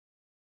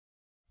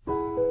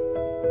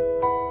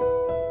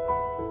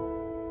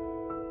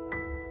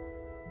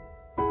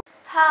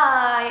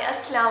Hi,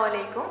 Assalamu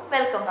alaikum.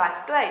 Welcome back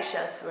to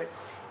Ayshaz World.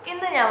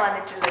 ഇന്ന് ഞാൻ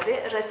വന്നിട്ടുള്ളത്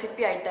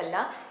റെസിപ്പി ആയിട്ടല്ല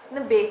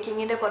ഇന്ന്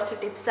ബേക്കിങ്ങിന്റെ കുറച്ച്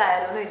ടിപ്സ്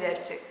ആയാലോ എന്ന്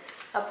വിചാരിച്ചു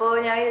അപ്പോൾ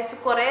ഞാൻ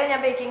കുറേ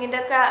ബേക്കിങ്ങിന്റെ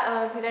ഒക്കെ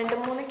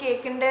 2-3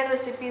 കേക്കിന്റെ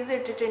റെസിപ്പീസ്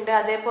ഇട്ടിട്ടുണ്ട്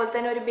അതേപോലെ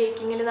തന്നെ ഒരു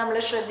ബേക്കിങ്ങിൽ നമ്മൾ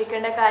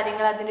ശ്രദ്ധിക്കേണ്ട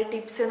കാര്യങ്ങൾ അതിന്റെ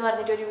ടിപ്സ് എന്ന്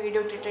പറഞ്ഞിട്ട് ഒരു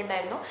വീഡിയോ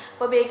ഇട്ടിട്ടുണ്ടായിരുന്നു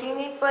അപ്പോൾ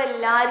ബേക്കിംഗ് ഇപ്പോൾ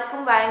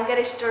എല്ലാവർക്കും ഭയങ്കര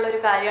ഇഷ്ടമുള്ള ഒരു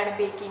കാര്യമാണ്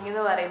ബേക്കിംഗ്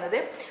എന്ന് പറയുന്നത്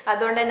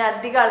അതുകൊണ്ട് തന്നെ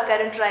അധികം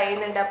ആൾക്കാരും ട്രൈ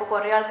ചെയ്യുന്നുണ്ട് അപ്പോൾ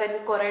കുറേ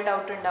ആൾക്കാർക്ക് കുറേ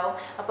ഡൗട്ട് ഉണ്ടാവും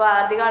അപ്പോൾ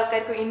അധികം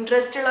ആൾക്കാർക്ക്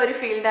ഇൻട്രസ്റ്റ് ഉള്ള ഒരു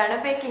ഫീൽഡാണ്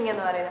ബേക്കിംഗ്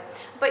എന്ന് പറയുന്നത്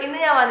അപ്പോൾ ഇന്ന്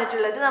ഞാൻ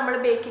വന്നിട്ടുള്ളത് നമ്മൾ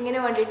ബേക്കിങ്ങിന്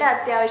വേണ്ടിയിട്ട്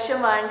അത്യാവശ്യം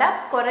വേണ്ട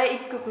കുറേ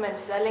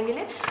ഇക്വിപ്മെന്റ്സ് അല്ലെങ്കിൽ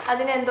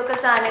അതിന് എന്തൊക്കെ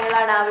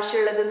സാധനങ്ങളാണ്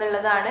ആവശ്യമുള്ളത്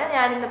എന്നുള്ളതാണ്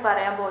ഞാൻ ഇന്ന് പറയാൻ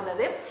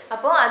പോകുന്നത്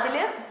അപ്പോൾ അതിൽ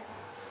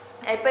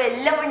ഇപ്പോൾ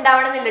എല്ലാം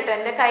ഉണ്ടാവണമെന്നില്ല കേട്ടോ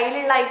എൻ്റെ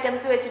കയ്യിലുള്ള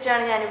ഐറ്റംസ്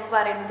വെച്ചിട്ടാണ് ഞാനിപ്പോൾ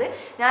പറയുന്നത്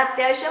ഞാൻ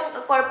അത്യാവശ്യം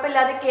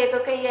കുഴപ്പമില്ലാതെ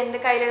കേക്കൊക്കെ ഈ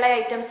എൻ്റെ കയ്യിലുള്ള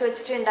ഐറ്റംസ്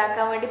വെച്ചിട്ട്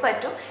ഉണ്ടാക്കാൻ വേണ്ടി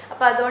പറ്റും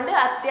അപ്പോൾ അതുകൊണ്ട്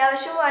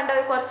അത്യാവശ്യം വേണ്ട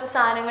ഒരു കുറച്ച്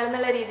സാധനങ്ങൾ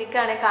എന്നുള്ള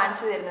രീതിക്കാണ്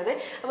കാണിച്ചു തരുന്നത്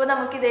അപ്പോൾ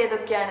നമുക്കിത്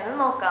ഏതൊക്കെയാണെന്ന്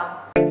നോക്കാം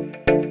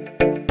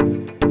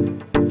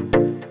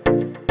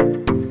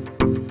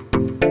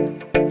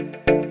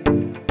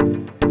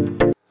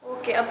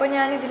അപ്പോൾ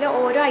ഞാനിതിൽ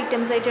ഓരോ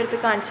ഐറ്റംസ് ആയിട്ട് എടുത്ത്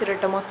കാണിച്ചു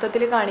കേട്ടോ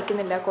മൊത്തത്തിൽ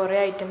കാണിക്കുന്നില്ല കുറേ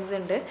ഐറ്റംസ്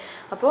ഉണ്ട്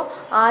അപ്പോൾ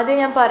ആദ്യം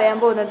ഞാൻ പറയാൻ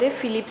പോകുന്നത്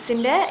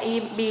ഫിലിപ്സിൻ്റെ ഈ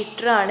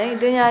ബീറ്ററാണ്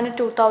ഇത് ഞാൻ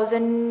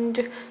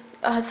 2000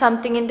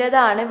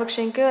 സംതിങ്ങിൻ്റെതാണ് പക്ഷേ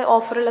എനിക്ക്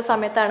ഓഫറുള്ള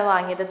സമയത്താണ്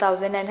വാങ്ങിയത്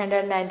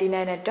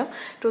 1999 ഏറ്റവും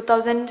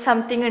 2000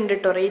 സംതിങ് ഉണ്ട്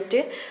കേട്ടോ റേറ്റ്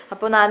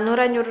അപ്പോൾ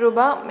 400-500 രൂപ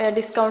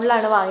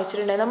ഡിസ്കൗണ്ടിലാണ്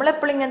വാങ്ങിച്ചിട്ടുണ്ടായത്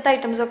നമ്മളെപ്പോഴും ഇങ്ങനത്തെ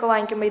ഐറ്റംസൊക്കെ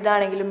വാങ്ങിക്കുമ്പോൾ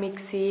ഇതാണെങ്കിലും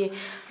മിക്സി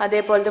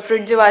അതേപോലത്തെ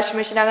ഫ്രിഡ്ജ് വാഷിംഗ്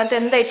മെഷീൻ അങ്ങനത്തെ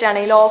എന്ത്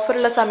ഐറ്റാണെങ്കിലും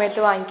ഓഫറുള്ള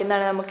സമയത്ത്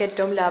വാങ്ങിക്കുന്നതാണ് നമുക്ക്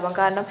ഏറ്റവും ലാഭം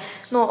കാരണം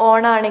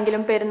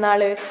ഓണാണെങ്കിലും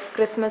പെരുന്നാൾ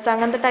ക്രിസ്മസ്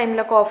അങ്ങനത്തെ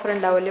ടൈമിലൊക്കെ ഓഫർ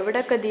ഉണ്ടാവുമല്ലോ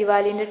ഇവിടെയൊക്കെ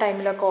ദീപാവലിൻ്റെ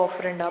ടൈമിലൊക്കെ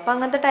ഓഫർ ഉണ്ടാവും അപ്പോൾ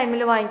അങ്ങനത്തെ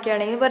ടൈമിൽ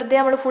വാങ്ങിക്കുകയാണെങ്കിൽ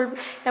വെറുതെ നമ്മൾ ഫുൾ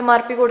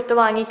MRP കൊടുത്ത്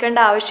വാങ്ങിക്കേണ്ട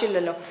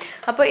ആവശ്യമില്ലല്ലോ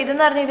അപ്പോൾ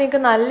ഇതെന്ന് പറഞ്ഞാൽ എനിക്ക്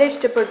നല്ല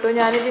ഇഷ്ടപ്പെട്ടു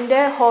ഞാനിതിൻ്റെ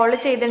ഹോൾ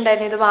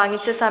ചെയ്തിട്ടുണ്ടായിരുന്നു ഇത്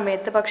വാങ്ങിച്ച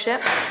സമയത്ത് പക്ഷേ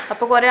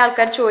അപ്പോൾ കുറേ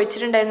ആൾക്കാർ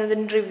ചോദിച്ചിട്ടുണ്ടായിരുന്നു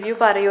ഇതിൻ്റെ റിവ്യൂ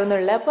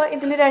പറയുമെന്നുള്ളത് അപ്പോൾ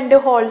ഇതിൽ 2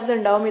 ഹോൾസ്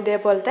ഉണ്ടാവും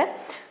ഇതേപോലത്തെ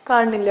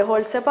കാണുന്നില്ലേ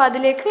ഹോൾസ് അപ്പോൾ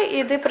അതിലേക്ക്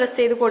ഇത് പ്രസ്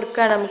ചെയ്ത്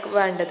കൊടുക്കുകയാണ് നമുക്ക്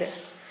വേണ്ടത്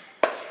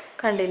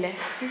കണ്ടില്ലേ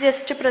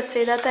ജസ്റ്റ് പ്രസ്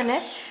ചെയ്താൽ തന്നെ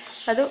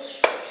അത്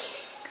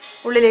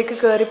ഉള്ളിലേക്ക്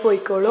കയറി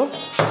പോയിക്കോളൂ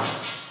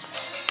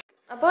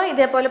അപ്പോൾ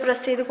ഇതേപോലെ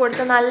പ്രസ് ചെയ്ത്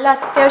കൊടുത്താൽ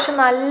അത്യാവശ്യം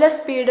നല്ല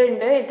സ്പീഡ്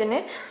ഉണ്ട് ഇതിന്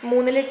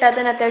 3-ലിട്ടാൽ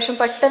തന്നെ അത്യാവശ്യം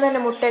പെട്ടെന്ന് തന്നെ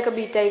മുട്ടയൊക്കെ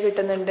ബീറ്റായി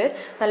കിട്ടുന്നുണ്ട്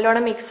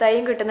നല്ലോണം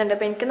മിക്സായും കിട്ടുന്നുണ്ട്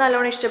അപ്പോൾ എനിക്ക്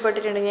നല്ലോണം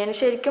ഇഷ്ടപ്പെട്ടിട്ടുണ്ട് ഞാൻ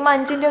ശരിക്കും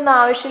 5ൻ്റെ ഒന്നും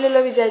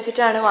ആവശ്യമില്ലല്ലോ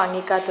വിചാരിച്ചിട്ടാണ്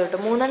വാങ്ങിക്കാത്തത് കേട്ടോ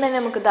 3 എണ്ണം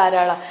നമുക്ക്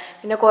ധാരാളം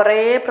പിന്നെ കുറേ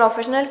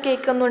പ്രൊഫഷണൽ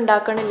കേക്കൊന്നും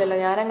ഉണ്ടാക്കണില്ലല്ലോ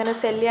ഞാനങ്ങനെ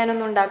സെല്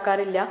ചെയ്യാനൊന്നും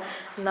ഉണ്ടാക്കാറില്ല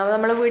ഒന്നാമത്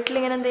നമ്മൾ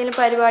വീട്ടിലിങ്ങനെ എന്തെങ്കിലും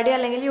പരിപാടി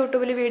അല്ലെങ്കിൽ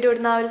യൂട്യൂബിൽ വീഡിയോ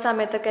ഇടുന്ന ആ ഒരു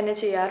സമയത്തൊക്കെ തന്നെ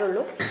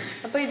ചെയ്യാറുള്ളൂ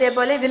അപ്പോൾ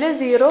ഇതേപോലെ ഇതിൽ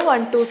 0,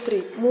 1, 2, 3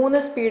 3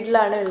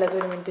 സ്പീഡിലാണ് ഉള്ളത്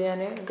ഒരു മിനിറ്റ് ഞാൻ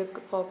ഇത്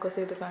ഫോക്കസ്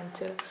ചെയ്ത്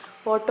കാണിച്ചത്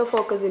ഓട്ടോ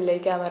ഫോക്കസ് ഇല്ല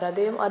ഈ ക്യാമറ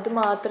അത്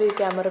മാത്രമേ ഈ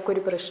ക്യാമറയ്ക്ക്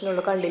ഒരു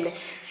പ്രശ്നമുള്ളൂ കണ്ടില്ലേ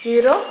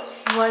 0,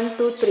 1,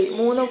 2, 3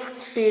 3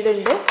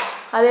 സ്പീഡുണ്ട്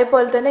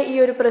അതേപോലെ തന്നെ ഈ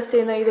ഒരു പ്രസ്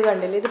ചെയ്യുന്ന ഇത്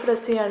കണ്ടില്ലേ ഇത്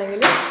പ്രസ്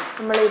ചെയ്യുകയാണെങ്കിൽ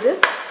നമ്മളിത്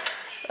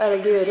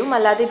ഇളകി വരും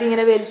അല്ലാതെ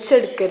ഇതിങ്ങനെ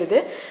വലിച്ചെടുക്കരുത്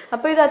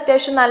അപ്പോൾ ഇത്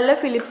അത്യാവശ്യം നല്ല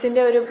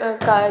ഫിലിപ്സിൻ്റെ ഒരു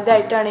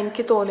ഇതായിട്ടാണ്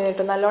എനിക്ക് തോന്നിയത്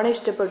കേട്ടോ നല്ലോണം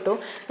ഇഷ്ടപ്പെട്ടു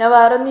ഞാൻ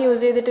വേറെ ഒന്നും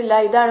യൂസ്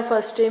ചെയ്തിട്ടില്ല ഇതാണ്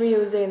ഫസ്റ്റ് ടൈം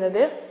യൂസ്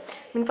ചെയ്യുന്നത്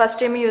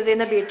യൂസ്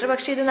ചെയ്യുന്ന ബീറ്റർ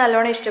പക്ഷേ ഇത്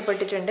നല്ലോണം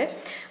ഇഷ്ടപ്പെട്ടിട്ടുണ്ട്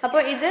അപ്പോൾ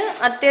ഇത്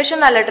അത്യാവശ്യം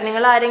നല്ല കേട്ടോ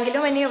നിങ്ങൾ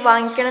ആരെങ്കിലും ഇനി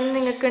വാങ്ങിക്കണമെന്ന്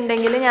നിങ്ങൾക്ക്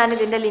ഉണ്ടെങ്കിൽ ഞാൻ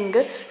ഇതിൻ്റെ ലിങ്ക്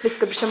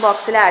ഡിസ്ക്രിപ്ഷൻ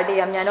ബോക്സിൽ ആഡ്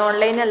ചെയ്യാം ഞാൻ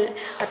ഓൺലൈനിൽ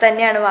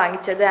തന്നെയാണ്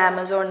വാങ്ങിച്ചത്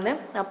ആമസോണിൽ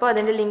അപ്പോൾ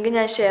അതിൻ്റെ ലിങ്ക്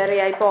ഞാൻ ഷെയർ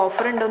ചെയ്യാം ഇപ്പോൾ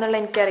ഓഫർ ഉണ്ടോ എന്നുള്ള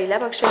എനിക്കറിയില്ല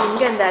പക്ഷേ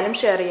ലിങ്ക് എന്തായാലും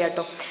ഷെയർ ചെയ്യാം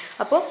കേട്ടോ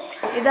അപ്പോൾ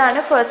ഇതാണ്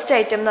ഫസ്റ്റ്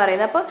ഐറ്റം എന്ന്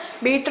പറയുന്നത് അപ്പോൾ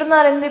ബീറ്റർ എന്ന്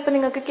പറയുന്നത് ഇപ്പോൾ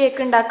നിങ്ങൾക്ക്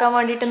കേക്ക് ഉണ്ടാക്കാൻ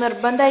വേണ്ടിയിട്ട്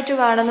നിർബന്ധമായിട്ട്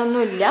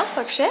വേണമെന്നൊന്നുമില്ല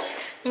പക്ഷേ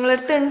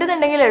നിങ്ങളടുത്ത്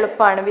ഉണ്ടെന്നുണ്ടെങ്കിൽ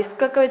എളുപ്പമാണ്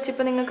വിസ്കൊക്കെ വെച്ച്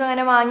ഇപ്പോൾ നിങ്ങൾക്ക്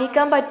അങ്ങനെ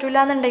വാങ്ങിക്കാൻ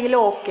പറ്റില്ല എന്നുണ്ടെങ്കിൽ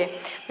ഓക്കെ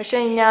പക്ഷേ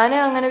ഞാൻ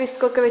അങ്ങനെ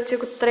വിസ്കൊക്കെ വെച്ച്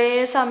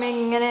ഇത്രയും സമയം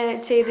ഇങ്ങനെ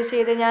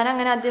ചെയ്ത് ഞാൻ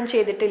അങ്ങനെ ആദ്യം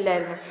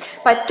ചെയ്തിട്ടില്ലായിരുന്നു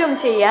പറ്റും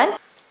ചെയ്യാൻ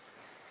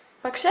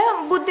പക്ഷേ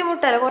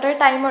ബുദ്ധിമുട്ടല്ല കുറേ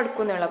ടൈം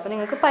എടുക്കുന്നുള്ളൂ അപ്പോൾ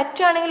നിങ്ങൾക്ക്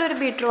പറ്റുകയാണെങ്കിൽ ഒരു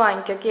ബീറ്റർ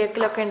വാങ്ങിക്കുക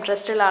കേക്കിലൊക്കെ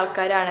ഇൻട്രസ്റ്റ് ഉള്ള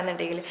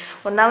ആൾക്കാരാണെന്നുണ്ടെങ്കിൽ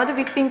ഒന്നാമത്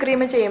വിപ്പിംഗ്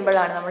ക്രീം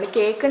ചെയ്യുമ്പോഴാണ് നമ്മൾ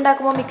കേക്ക്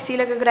ഉണ്ടാക്കുമ്പോൾ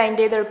മിക്സിയിലൊക്കെ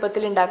ഗ്രൈൻഡ് ചെയ്ത്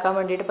എളുപ്പത്തിൽ ഉണ്ടാക്കാൻ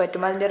വേണ്ടിയിട്ട്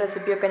പറ്റും അതിൻ്റെ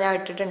റെസിപ്പിയൊക്കെ ഞാൻ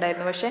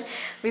ഇട്ടിട്ടുണ്ടായിരുന്നു പക്ഷേ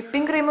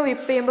വിപ്പിംഗ് ക്രീം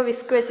വിപ്പ് ചെയ്യുമ്പോൾ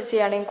വിസ്ക് വെച്ച്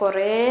ചെയ്യുകയാണെങ്കിൽ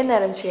കുറേ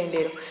നേരം ചെയ്യേണ്ടി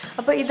വരും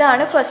അപ്പോൾ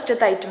ഇതാണ്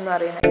ഫസ്റ്റത്തെ ഐറ്റം എന്ന്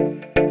പറയുന്നത്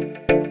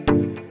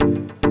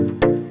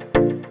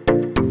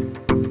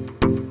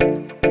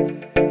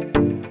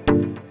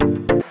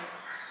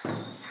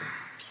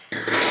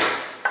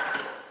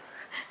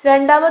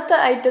രണ്ടാമത്തെ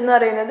ഐറ്റം എന്ന്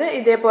പറയുന്നത്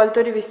ഇതേപോലത്തെ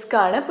ഒരു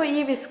വിസ്കാണ് അപ്പോൾ ഈ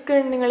വിസ്ക്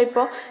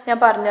നിങ്ങളിപ്പോൾ ഞാൻ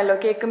പറഞ്ഞല്ലോ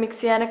കേക്ക് മിക്സ്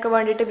ചെയ്യാനൊക്കെ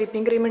വേണ്ടിയിട്ട്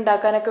വിപ്പിംഗ് ക്രീം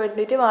ഉണ്ടാക്കാനൊക്കെ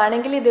വേണ്ടിയിട്ട്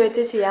വേണമെങ്കിൽ ഇത്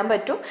വെച്ച് ചെയ്യാൻ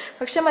പറ്റും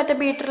പക്ഷേ മറ്റേ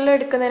ബീറ്ററിൽ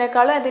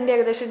എടുക്കുന്നതിനേക്കാളും അതിൻ്റെ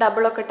ഏകദേശം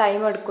ഡബിളൊക്കെ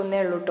ടൈം എടുക്കുന്നേ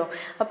ഉള്ളൂ കേട്ടോ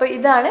അപ്പോൾ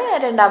ഇതാണ്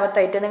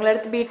രണ്ടാമത്തെ ഐറ്റം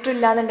നിങ്ങളടുത്ത് ബീറ്റർ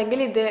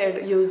ഇല്ലാന്നുണ്ടെങ്കിൽ ഇത്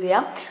യൂസ്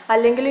ചെയ്യാം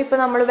അല്ലെങ്കിൽ ഇപ്പോൾ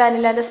നമ്മൾ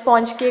വാനിലാൻ്റെ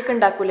സ്പോഞ്ച് കേക്ക്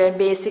ഉണ്ടാക്കൂലേ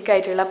ബേസിക്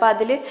ആയിട്ടുള്ള അപ്പോൾ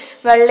അതിൽ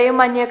വെള്ളയും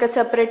മഞ്ഞയൊക്കെ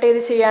സെപ്പറേറ്റ്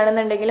ചെയ്ത്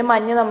ചെയ്യുകയാണെന്നുണ്ടെങ്കിൽ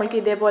മഞ്ഞ നമ്മൾക്ക്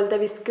ഇതേപോലത്തെ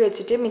വിസ്ക്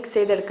വെച്ചിട്ട് മിക്സ്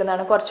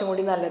ചെയ്തെടുക്കുന്നതാണ് കുറച്ചും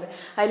കൂടി നല്ലത്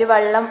അതിൽ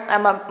വെള്ളം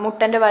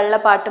മുട്ടൻ്റെ വെള്ള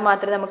പാട്ട്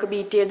മാത്രമേ നമുക്ക്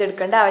ബീറ്റ്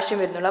ചെയ്തെടുക്കേണ്ട ആവശ്യം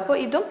വരുന്നുള്ളൂ അപ്പോൾ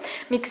ഇതും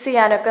മിക്സ്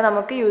ചെയ്യാനൊക്കെ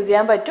നമുക്ക് യൂസ്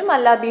ചെയ്യാൻ പറ്റും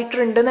അല്ല ബീറ്റർ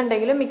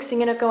ഉണ്ടെന്നുണ്ടെങ്കിലും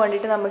മിക്സിങ്ങിനൊക്കെ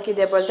വേണ്ടിയിട്ട് നമുക്ക്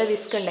ഇതേപോലത്തെ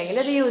വിസ്ക് ഉണ്ടെങ്കിൽ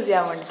അത് യൂസ്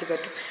ചെയ്യാൻ വേണ്ടിയിട്ട്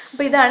പറ്റും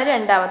അപ്പോൾ ഇതാണ്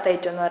രണ്ടാമത്തെ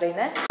ഐറ്റം എന്ന്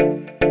പറയുന്നത്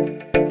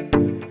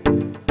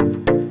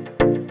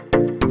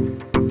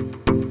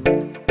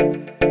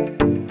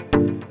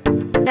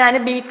ഞാൻ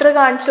ബീറ്റർ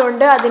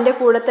കാണിച്ചുകൊണ്ട് അതിൻ്റെ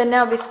കൂടെ തന്നെ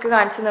വിസ്ക്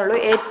കാണിച്ചെന്നുള്ളൂ.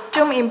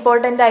 ഏറ്റവും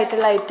ഇമ്പോർട്ടൻ്റ്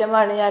ആയിട്ടുള്ള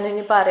ഐറ്റമാണ്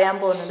ഞാനിനി പറയാൻ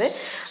പോകുന്നത്.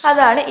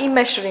 അതാണ് ഈ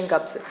മെഷറിംഗ്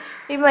കപ്സ്.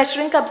 ഈ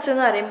മെഷറിംഗ് കപ്സ്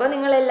എന്ന് പറയുമ്പോൾ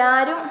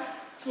നിങ്ങളെല്ലാവരും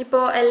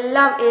ഇപ്പോൾ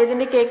എല്ലാം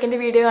ഏതിൻ്റെ കേക്കിൻ്റെ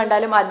വീഡിയോ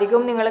കണ്ടാലും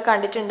അധികവും നിങ്ങൾ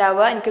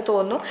കണ്ടിട്ടുണ്ടാവുക എനിക്ക്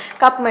തോന്നുന്നു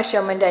കപ്പ്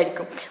മെഷർമെൻ്റ്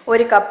ആയിരിക്കും.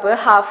 1 കപ്പ്,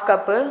 ഹാഫ്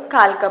കപ്പ്,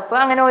 1/4 കപ്പ്,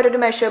 അങ്ങനെ ഓരോരോ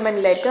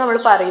മെഷർമെൻറ്റിലായിരിക്കും നമ്മൾ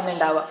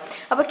പറയുന്നുണ്ടാവുക.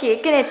 അപ്പോൾ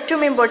കേക്കിന്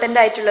ഏറ്റവും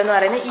ഇമ്പോർട്ടൻ്റ് ആയിട്ടുള്ളതെന്ന്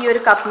പറയുന്നത് ഈ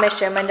ഒരു കപ്പ്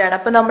മെഷർമെൻ്റ് ആണ്.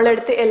 അപ്പോൾ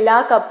നമ്മളെടുത്ത് എല്ലാ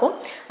കപ്പും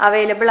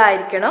അവൈലബിൾ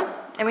ആയിരിക്കണം.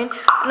 ഐ മീൻ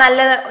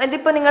നല്ല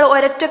ഇതിപ്പോൾ നിങ്ങൾ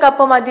ഒരൊറ്റ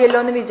കപ്പ്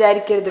മതിയല്ലോ എന്ന്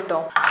വിചാരിക്കരുത് കേട്ടോ.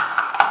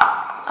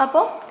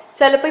 അപ്പോൾ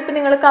ചിലപ്പോൾ ഇപ്പോൾ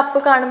നിങ്ങൾ കപ്പ്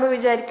കാണുമ്പോൾ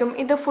വിചാരിക്കും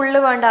ഇത് ഫുള്ള്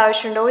വേണ്ട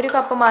ആവശ്യമുണ്ടോ, 1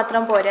 കപ്പ്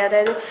മാത്രം പോരെ.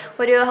 അതായത്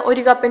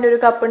ഒരു കപ്പിൻ്റെ 1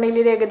 കപ്പ് ഉണ്ടെങ്കിൽ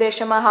ഇത്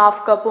ഏകദേശം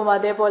ഹാഫ് കപ്പും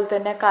അതേപോലെ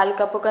തന്നെ 1/4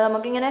 കപ്പൊക്കെ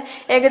നമുക്കിങ്ങനെ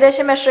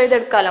ഏകദേശം മെഷർ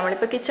ചെയ്തെടുക്കാമല്ലോ.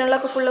 നമ്മളിപ്പോൾ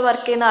കിച്ചണിലൊക്കെ ഫുള്ള്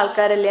വർക്ക് ചെയ്യുന്ന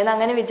ആൾക്കാരല്ലേ എന്ന്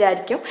അങ്ങനെ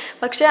വിചാരിക്കും.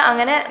 പക്ഷെ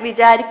അങ്ങനെ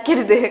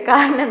വിചാരിക്കരുത്.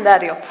 കാരണം എന്താ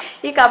അറിയോ,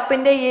 ഈ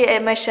കപ്പിൻ്റെ ഈ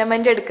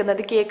മെഷർമെൻറ്റ്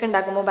എടുക്കുന്നത് കേക്ക്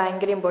ഉണ്ടാക്കുമ്പോൾ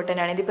ഭയങ്കര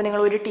ഇമ്പോർട്ടൻ്റ് ആണ്. ഇതിപ്പോൾ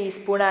നിങ്ങൾ 1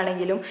 ടീസ്പൂൺ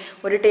ആണെങ്കിലും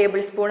 1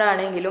 ടേബിൾ സ്പൂൺ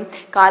ആണെങ്കിലും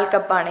 1/4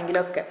 കപ്പ്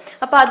ആണെങ്കിലും ഒക്കെ.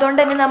 അപ്പോൾ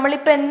അതുകൊണ്ട് തന്നെ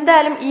നമ്മളിപ്പോൾ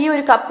എന്തായാലും ഈ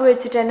 1 കപ്പ്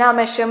വെച്ചിട്ട് തന്നെ ആ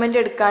മെഷർമെൻറ്റ്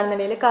എടുക്കുകയാണെന്നുണ്ടെങ്കിൽ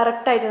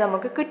കറക്റ്റായിട്ട്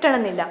നമുക്ക്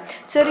കിട്ടണമെന്നില്ല.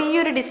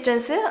 ചെറിയൊരു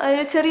ഡിസ്റ്റൻസ്,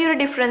 ചെറിയൊരു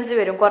ഡിഫറൻസ്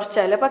വരും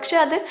കുറച്ചല്ല. പക്ഷെ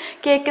അത്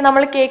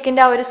നമ്മൾ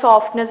കേക്കിൻ്റെ ആ ഒരു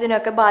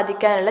സോഫ്റ്റ്നെസ്സിനൊക്കെ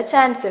ബാധിക്കാനുള്ള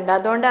ചാൻസ് ഉണ്ട്.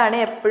 അതുകൊണ്ടാണ്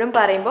എപ്പോഴും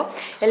പറയുമ്പോൾ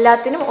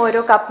എല്ലാത്തിനും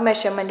ഓരോ കപ്പ്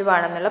മെഷർമെൻറ്റ്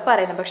വേണമെന്നുള്ള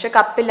പറയുന്നത്. പക്ഷെ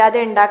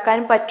കപ്പില്ലാതെ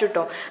ഉണ്ടാക്കാനും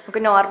പറ്റൂട്ടോ.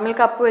 നമുക്ക് നോർമൽ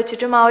കപ്പ്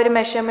വെച്ചിട്ടും ആ ഒരു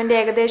മെഷർമെൻറ്റ്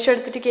ഏകദേശം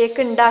എടുത്തിട്ട്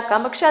കേക്ക്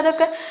ഉണ്ടാക്കാം. പക്ഷെ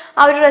അതൊക്കെ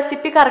ആ ഒരു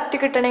റെസിപ്പി കറക്റ്റ്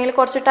കിട്ടണമെങ്കിൽ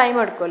കുറച്ച് ടൈം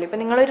എടുക്കുമല്ലോ.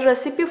 ഇപ്പം നിങ്ങളൊരു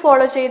റെസിപ്പി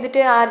ഫോളോ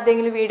ചെയ്തിട്ട്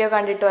ആരുടെങ്കിലും വീഡിയോ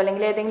കണ്ടിട്ടോ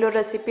അല്ലെങ്കിൽ ഏതെങ്കിലും ഒരു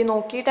റെസിപ്പി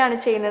നോക്കിയിട്ടാണ്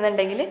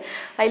ചെയ്യുന്നതെന്നുണ്ടെങ്കിൽ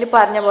അതിൽ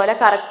പറഞ്ഞ പോലെ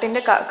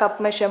കറക്റ്റിൻ്റെ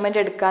കപ്പ് മെഷർമെൻറ്റ്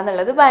എടുക്കുക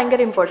എന്നുള്ളത്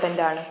ഭയങ്കര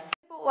ഇമ്പോർട്ടൻ്റ് ആണ്.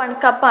 1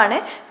 കപ്പാണ്.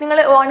 നിങ്ങൾ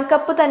 1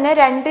 കപ്പ് തന്നെ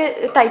 2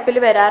 ടൈപ്പിൽ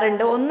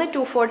വരാറുണ്ട്. ഒന്ന്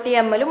 240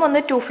 ml ഒന്ന്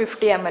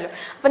 250 ml.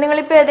 അപ്പോൾ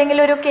നിങ്ങളിപ്പോൾ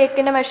ഏതെങ്കിലും ഒരു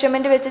കേക്കിൻ്റെ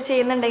മെഷർമെൻറ്റ് വെച്ച്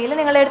ചെയ്യുന്നുണ്ടെങ്കിൽ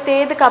നിങ്ങളെടുത്ത്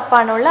ഏത്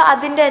കപ്പാണുള്ള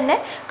അതിൻ്റെ തന്നെ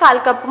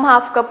 1/4 കപ്പും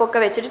ഹാഫ് കപ്പും ഒക്കെ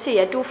വെച്ചിട്ട്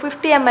ചെയ്യുക.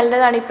 250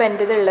 ml ഇപ്പോൾ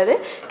എൻ്റെ ഉള്ളത്.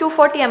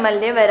 240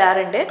 ml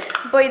വരാറുണ്ട്.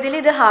 അപ്പോൾ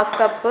ഇത് ഹാഫ്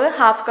കപ്പ്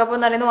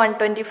എന്ന് പറയുന്നത്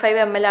 125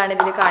 ml ആണ്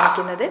ഇതിൽ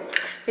കാണിക്കുന്നത്.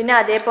 പിന്നെ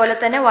അതേപോലെ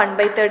തന്നെ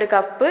 1/3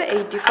 കപ്പ്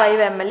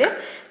 85 ml.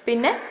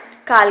 പിന്നെ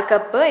 1/4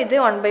 കപ്പ് ഇത്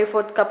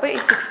 1/4 കപ്പ്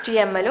 60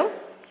 ml.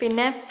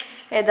 പിന്നെ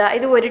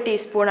ഇത് 1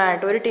 ടീസ്പൂണാണ്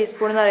കേട്ടോ. 1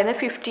 ടീസ്പൂൺ എന്ന് പറയുന്നത്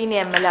 15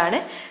 ml ആണ്.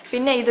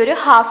 പിന്നെ ഇതൊരു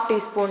ഹാഫ്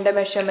ടീസ്പൂണിൻ്റെ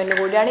മെഷർമെൻറ്റ്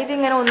കൂടിയാണ്.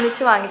 ഇതിങ്ങനെ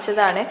ഒന്നിച്ച്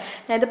വാങ്ങിച്ചതാണ്.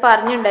 ഞാനിത്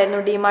പറഞ്ഞിട്ടുണ്ടായിരുന്നു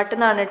ഡിമാർട്ടിൽ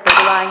നിന്നാണ് കേട്ടോ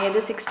ഇത് വാങ്ങിയത്.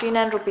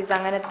 69 rupees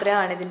അങ്ങനെ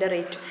എത്രയാണ് ഇതിൻ്റെ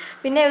റേറ്റ്.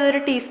 പിന്നെ ഇതൊരു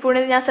ടീസ്പൂൺ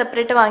ഇത് ഞാൻ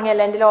സെപ്പറേറ്റ്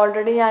വാങ്ങിയല്ല. എൻ്റെ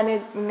ഓൾറെഡി ഞാൻ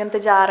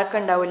ഇങ്ങനത്തെ ജാറൊക്കെ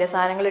ഉണ്ടാവില്ലേ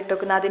സാധനങ്ങൾ ഇട്ട്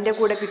വെക്കുന്നത്, അതിൻ്റെ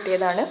കൂടെ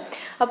കിട്ടിയതാണ്.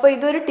 അപ്പോൾ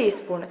ഇതൊരു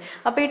ടീസ്പൂൺ.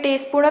 അപ്പോൾ ഈ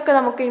ടീസ്പൂണൊക്കെ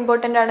നമുക്ക്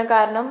ഇമ്പോർട്ടൻ്റ് ആണ്.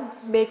 കാരണം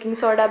ബേക്കിംഗ്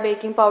സോഡ,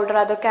 ബേക്കിംഗ് പൗഡർ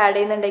അതൊക്കെ ആഡ്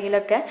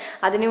ചെയ്യുന്നുണ്ടെങ്കിലൊക്കെ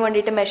അതിന്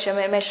വേണ്ടിയിട്ട്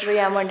മെഷർ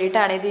ചെയ്യാൻ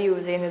വേണ്ടിയിട്ടാണ് ഇത്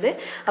യൂസ് ചെയ്യുന്നത്.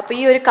 അപ്പോൾ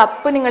ഈ 1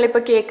 കപ്പ്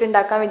നിങ്ങളിപ്പോൾ കേക്ക്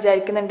ഉണ്ടാക്കാൻ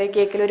വിചാരിക്കുന്നുണ്ട്,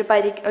 കേക്കിൽ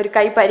ഒരു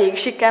കൈ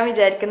പരീക്ഷിക്കാൻ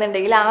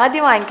വിചാരിക്കുന്നുണ്ടെങ്കിൽ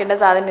ആദ്യം വാങ്ങിക്കേണ്ട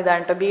സാധനം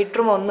ഇതാണ് കേട്ടോ.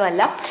 ബീറ്ററും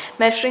ഒന്നുമല്ല,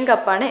 മെഷറിംഗ്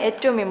കപ്പാണ്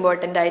ഏറ്റവും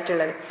ഇമ്പോർട്ടൻ്റ്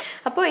ആയിട്ടുള്ളത്.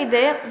 അപ്പോൾ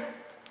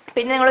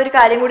പിന്നെ നിങ്ങളൊരു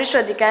കാര്യം കൂടി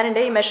ശ്രദ്ധിക്കാനുണ്ട്.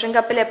 ഈ മെഷറിംഗ്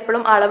കപ്പിൽ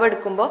എപ്പോഴും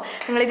അളവെടുക്കുമ്പോൾ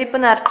നിങ്ങളിതിപ്പോൾ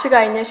നിറച്ച്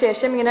കഴിഞ്ഞ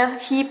ശേഷം ഇങ്ങനെ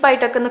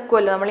ഹീപ്പായിട്ടൊക്കെ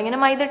നിൽക്കുമല്ലോ, നമ്മളിങ്ങനെ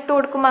മൈദ ഇട്ട്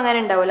കൊടുക്കുമ്പോൾ അങ്ങനെ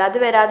ഉണ്ടാവുമല്ലോ. അത്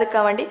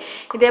വരാതിരിക്കാൻ വേണ്ടി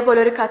ഇതേപോലെ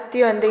ഒരു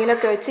കത്തിയോ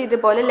എന്തെങ്കിലുമൊക്കെ വെച്ച്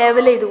ഇതുപോലെ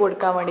ലെവൽ ചെയ്ത്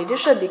കൊടുക്കാൻ വേണ്ടിയിട്ട്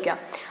ശ്രദ്ധിക്കാം.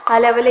 ആ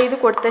ലെവൽ ചെയ്ത്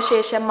കൊടുത്ത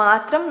ശേഷം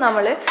മാത്രം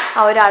നമ്മൾ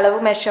ആ ഒരു അളവ്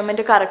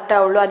മെഷർമെൻറ്റ് കറക്റ്റ്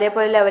ആവുള്ളൂ.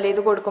 അതേപോലെ ലെവൽ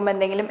ചെയ്ത് കൊടുക്കുമ്പോൾ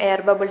എന്തെങ്കിലും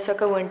എയർ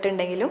ബബിൾസൊക്കെ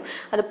വീണിട്ടുണ്ടെങ്കിലും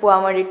അത്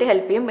പോകാൻ വേണ്ടിയിട്ട്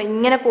ഹെൽപ്പ് ചെയ്യും.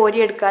 ഇങ്ങനെ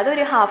കോരിയെടുക്കാതെ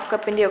ഒരു ഹാഫ്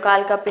കപ്പിൻ്റെയോ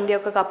 1/4 കപ്പിൻ്റെയോ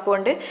ഒക്കെ കപ്പ്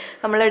കൊണ്ട്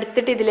നമ്മൾ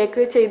എടുത്തിട്ട്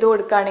ഇതിലേക്ക് ചെയ്ത്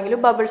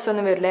കൊടുക്കുകയാണെങ്കിലും ബബിൾസ്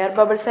ഒന്നും വരില്ല. എയർ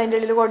ബബിൾസ് അതിൻ്റെ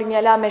ഉള്ളിൽ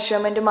കൊടുങ്ങിയാൽ ആ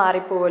മെഷർമെൻറ്റ്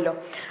മാറിപ്പോകുമല്ലോ.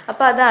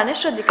 അപ്പോൾ അതാണ്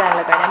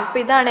ശ്രദ്ധിക്കാനുള്ള കാര്യം.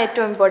 അപ്പോൾ ഇതാണ്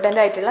ഏറ്റവും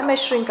ഇമ്പോർട്ടൻ്റ് ആയിട്ടുള്ള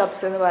മെഷറിംഗ്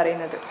കപ്സ് എന്ന്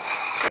പറയുന്നത്.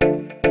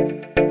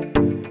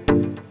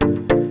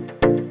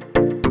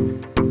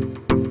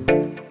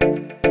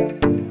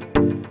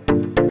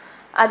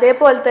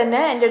 അതേപോലെ തന്നെ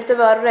എൻ്റെ അടുത്ത്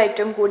വേറൊരു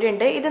ഐറ്റം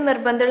കൂടിയുണ്ട്. ഇത്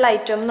നിർബന്ധമുള്ള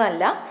ഐറ്റം ഒന്നും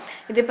അല്ല.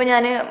 ഇതിപ്പോൾ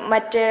ഞാൻ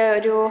മറ്റേ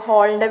ഒരു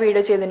ഹോളിൻ്റെ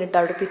വീഡിയോ ചെയ്തിട്ടുണ്ട്.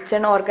 അവിടെ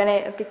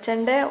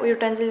കിച്ചണിൻ്റെ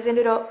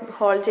യൂട്ടൻസിൽസിൻ്റെ ഒരു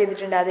ഹോൾ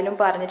ചെയ്തിട്ടുണ്ട്. അതിലും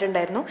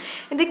പറഞ്ഞിട്ടുണ്ടായിരുന്നു.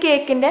 ഇത്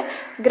കേക്കിൻ്റെ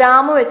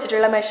ഗ്രാം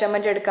വെച്ചിട്ടുള്ള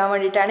മെഷർമെൻറ്റ് എടുക്കാൻ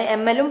വേണ്ടിയിട്ടാണ്.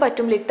 ML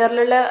പറ്റും,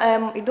 ലിറ്ററിലുള്ള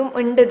ഇതും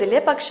ഉണ്ട് ഇതിൽ,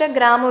 പക്ഷേ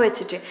ഗ്രാം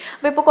വെച്ചിട്ട്.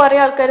 അപ്പോൾ ഇപ്പോൾ കുറേ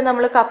ആൾക്കാർ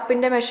നമ്മൾ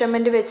കപ്പിൻ്റെ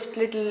മെഷർമെൻറ്റ്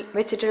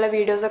വെച്ചിട്ടുള്ള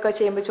വീഡിയോസൊക്കെ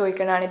ചെയ്യുമ്പോൾ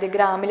ചോദിക്കണതാണ് ഇത്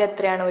ഗ്രാമിൽ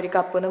എത്രയാണ് 1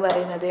 കപ്പ് എന്ന്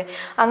പറയുന്നത്,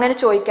 അങ്ങനെ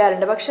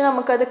ചോദിക്കാറുണ്ട്. പക്ഷെ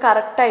നമുക്കത്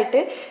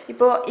കറക്റ്റായിട്ട്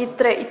ഇപ്പോൾ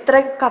ഇത്ര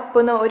 1 കപ്പ്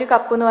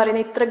എന്ന്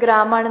പറയുന്നത് ഇത്ര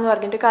ഗ്രാമാണെന്ന്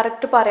പറഞ്ഞിട്ട്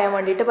കറക്റ്റ് പറയാൻ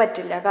വേണ്ടിയിട്ട്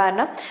പറ്റില്ല.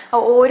 കാരണം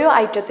ഓരോ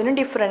ഐറ്റത്തിനും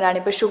ഡിഫറെൻ്റ് ആണ്.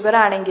 ഇപ്പോൾ ഷുഗർ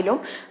ആണെങ്കിലും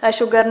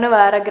ഷുഗറിന്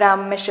വേറെ ഗ്രാം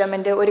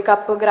മെഷർമെൻറ്റ് 1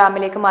 കപ്പ്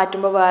ഗ്രാമിലേക്ക്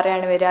മാറ്റുമ്പോൾ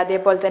വേറെയാണ് വരിക.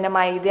 അതേപോലെ തന്നെ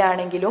മൈദ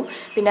ആണെങ്കിലും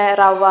പിന്നെ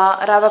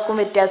റവക്കും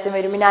വ്യത്യാസം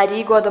വരും. പിന്നെ അരി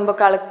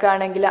ഗോതമ്പൊക്കെ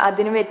അളക്കുകയാണെങ്കിൽ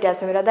അതിനും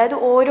വ്യത്യാസം വരും. അതായത്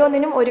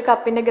ഓരോന്നിനും 1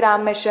 കപ്പിൻ്റെ ഗ്രാം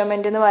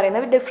മെഷർമെൻറ്റ് എന്ന്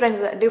പറയുന്നത്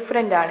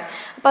ഡിഫറെൻ്റ് ആണ്.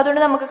 അപ്പോൾ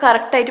അതുകൊണ്ട് നമുക്ക്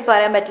കറക്റ്റായിട്ട്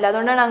പറയാൻ പറ്റില്ല.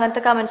 അതുകൊണ്ടാണ്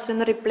അങ്ങനത്തെ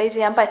കമൻസിനൊന്നും റിപ്ലൈ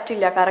ചെയ്യാൻ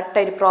പറ്റില്ല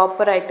കറക്റ്റായിട്ട്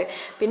പ്രോപ്പറായിട്ട്.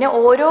 പിന്നെ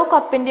ഓരോ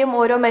കപ്പിൻ്റെയും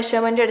ഓരോ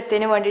മെഷർമെൻറ്റ്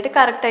എടുത്തതിന് വേണ്ടിയിട്ട്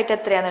കറക്റ്റായിട്ട്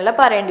എത്രയാണെന്നുള്ള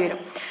പറയേണ്ടി വരും.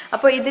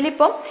 അപ്പോൾ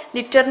ഇതിലിപ്പം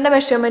ലിറ്ററിൻ്റെ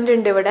മെഷർമെൻറ്റ്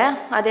ഉണ്ട് ഇവിടെ.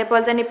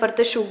 അതേപോലെ തന്നെ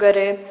ഇപ്പുറത്ത് ഷുഗർ,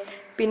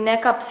 പിന്നെ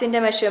കപ്സിൻ്റെ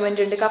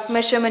മെഷർമെൻറ്റ് ഉണ്ട്. കപ്പ്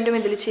മെഷർമെൻറ്റും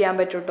ഇതിൽ ചെയ്യാൻ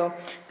പറ്റും കേട്ടോ.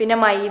 പിന്നെ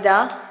മൈദ,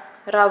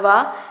 റവ,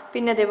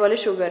 പിന്നെ അതേപോലെ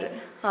ഷുഗർ,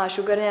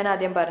 ഷുഗർ ഞാൻ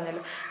ആദ്യം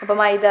പറഞ്ഞല്ലോ. അപ്പോൾ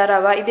മൈദ,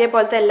 റവ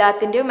ഇതേപോലത്തെ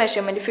എല്ലാത്തിൻ്റെയും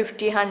മെഷർമെൻറ്റ്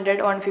 50,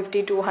 100,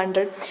 150,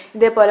 200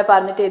 ഇതേപോലെ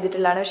പറഞ്ഞിട്ട്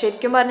ചെയ്തിട്ടുള്ളതാണ്.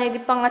 ശരിക്കും പറഞ്ഞാൽ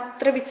ഇതിപ്പോൾ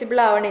അത്ര വിസിബിൾ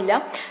ആവണില്ല.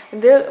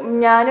 ഇത്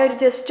ഞാനൊരു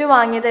ജസ്റ്റ്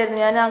വാങ്ങിയതായിരുന്നു.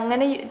 ഞാൻ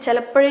അങ്ങനെ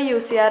ചിലപ്പോഴേ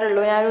യൂസ്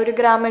ചെയ്യാറുള്ളൂ. ഞാൻ 1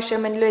 ഗ്രാം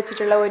മെഷർമെൻറ്റിൽ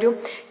വെച്ചിട്ടുള്ള ഒരു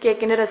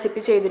കേക്കിൻ്റെ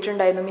റെസിപ്പി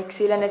ചെയ്തിട്ടുണ്ടായിരുന്നു,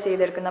 മിക്സിയിൽ തന്നെ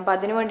ചെയ്തെടുക്കുന്നത്. അപ്പോൾ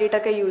അതിന്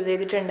വേണ്ടിയിട്ടൊക്കെ യൂസ്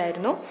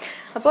ചെയ്തിട്ടുണ്ടായിരുന്നു.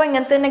 അപ്പോൾ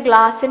ഇങ്ങനത്തെ തന്നെ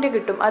ഗ്ലാസിൻ്റെ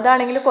കിട്ടും.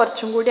 അതാണെങ്കിൽ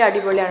കുറച്ചും കൂടി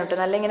അടിപൊളിയാണ് കേട്ടോ.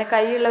 നല്ല ഇങ്ങനെ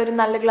കൈയുള്ള ഒരു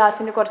നല്ല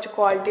ഗ്ലാസിൻ്റെ കുറച്ച്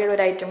ക്വാളിറ്റിയുള്ള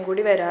ഒരു ഐറ്റം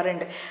കൂടി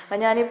വരാറുണ്ട്. അത്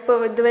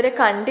ഞാനിപ്പോൾ ഇതുവരെ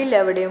കണ്ടില്ല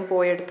എവിടെയും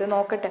പോയെടുത്ത്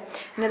നോക്കട്ടെ.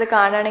 ഇനി അത്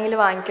കാണുകയാണെങ്കിൽ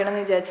വാങ്ങിക്കണം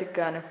എന്ന്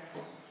വിചാരിച്ചിരിക്കുകയാണ്.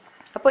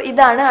 അപ്പോൾ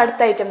ഇതാണ്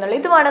അടുത്ത ഐറ്റം എന്നുള്ളത്.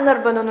 ഇത് വേണം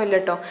നിർബന്ധമൊന്നുമില്ല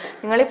കേട്ടോ.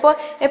 നിങ്ങളിപ്പോൾ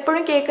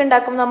എപ്പോഴും കേക്ക്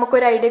ഉണ്ടാക്കുമ്പോൾ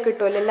നമുക്കൊരു ഐഡിയ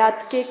കിട്ടുമല്ലോ. എല്ലാ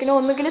കേക്കിനും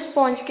ഒന്നുകിൽ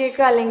സ്പോഞ്ച്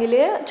കേക്ക് അല്ലെങ്കിൽ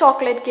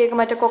ചോക്ലേറ്റ് കേക്ക്,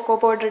 മറ്റേ കൊക്കോ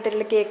പൗഡർ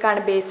ഇട്ടിട്ടുള്ള കേക്കാണ്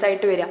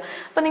ബേസായിട്ട് വരിക.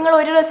 അപ്പോൾ നിങ്ങൾ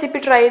ഒരു റെസിപ്പി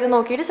ട്രൈ ചെയ്ത്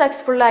നോക്കിയിട്ട്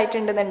സക്സസ്ഫുൾ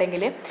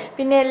ആയിട്ടുണ്ടെന്നുണ്ടെങ്കിൽ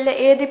പിന്നെ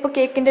ഏതിപ്പോൾ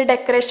കേക്കിൻ്റെ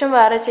ഡെക്കറേഷൻ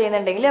വേറെ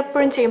ചെയ്യുന്നുണ്ടെങ്കിൽ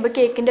എപ്പോഴും ചെയ്യുമ്പോൾ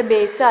കേക്കിൻ്റെ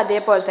ബേസ്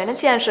അതേപോലെ തന്നെ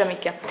ചെയ്യാൻ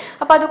ശ്രമിക്കാം.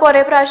 അപ്പോൾ അത്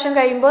കുറേ പ്രാവശ്യം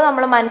കഴിയുമ്പോൾ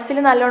നമ്മൾ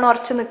മനസ്സിൽ നല്ലോണം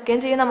ഉറച്ച്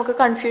നിൽക്കുകയും ചെയ്യും, നമുക്ക്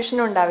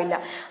കൺഫ്യൂഷനും ഉണ്ടാവില്ല.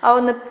 ആ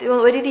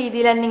ഒരു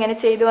രീതിയിൽ തന്നെ ഇങ്ങനെ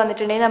ചെയ്ത്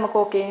വന്നിട്ടുണ്ടെങ്കിൽ നമുക്ക്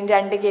ഓക്കെ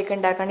 2 കേക്ക്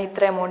ഉണ്ടാക്കണം, ഇത്ര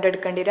എമൗണ്ട്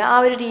എടുക്കേണ്ടി വരും, ആ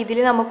ഒരു രീതിയിൽ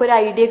നമുക്കൊരു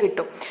ഐഡിയ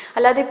കിട്ടും.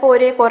 അല്ലാതെ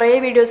ഇപ്പോൾ കുറേ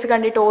വീഡിയോസ്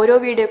കണ്ടിട്ട് ഓരോ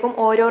വീഡിയോക്കും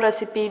ഓരോ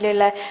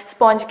റെസിപ്പിയിലുള്ള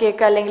സ്പോഞ്ച്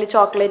കേക്ക് അല്ലെങ്കിൽ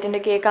ചോക്ലേറ്റിൻ്റെ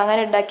കേക്ക്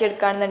അങ്ങനെ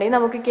ഉണ്ടാക്കിയെടുക്കുകയാണെന്നുണ്ടെങ്കിൽ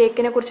നമുക്ക്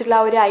കേക്കിനെ കുറിച്ചുള്ള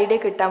ആ ഒരു ഐഡിയ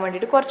കിട്ടാൻ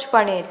വേണ്ടിയിട്ട് കുറച്ച്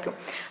പണിയായിരിക്കും.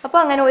 അപ്പോൾ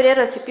അങ്ങനെ ഒരേ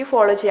റെസിപ്പി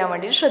ഫോളോ ചെയ്യാൻ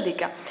വേണ്ടിയിട്ട്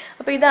ശ്രദ്ധിക്കാം.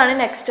 അപ്പോൾ ഇതാണ്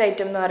നെക്സ്റ്റ്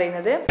ഐറ്റം എന്ന്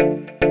പറയുന്നത്.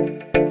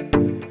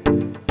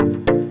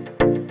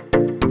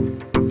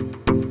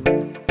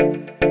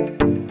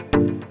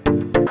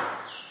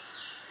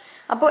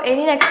 അപ്പോൾ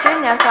ഇനി നെക്സ്റ്റ്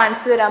ഞാൻ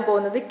കാണിച്ചു തരാൻ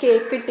പോകുന്നത്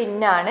കേക്ക്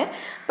ടിന്നാണ്.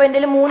 അപ്പോൾ എൻ്റെ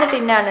 3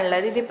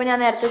 ടിന്നാണുള്ളത്. ഇതിപ്പോൾ ഞാൻ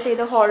നേരത്തെ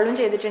ചെയ്ത ഹോളിലും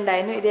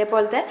ചെയ്തിട്ടുണ്ടായിരുന്നു.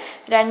 ഇതേപോലത്തെ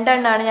 2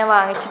 എണ്ണമാണ് ഞാൻ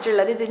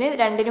വാങ്ങിച്ചിട്ടുള്ളത്. ഇതിന്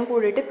 2നും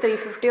കൂടിയിട്ട്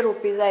 350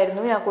 റുപ്പീസ്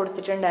ആയിരുന്നു ഞാൻ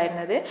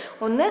കൊടുത്തിട്ടുണ്ടായിരുന്നത്.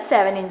 ഒന്ന്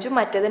 7 ഇഞ്ചും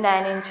മറ്റേത്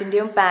 9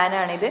 ഇഞ്ചിൻ്റെയും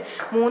പാനാണിത്.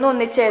 3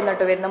 ഒന്നിച്ചായിരുന്നു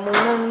കേട്ടോ വരുന്നത്.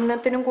 3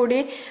 എണ്ണത്തിനും കൂടി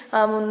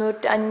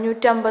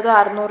 550,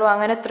 600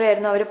 അങ്ങനെ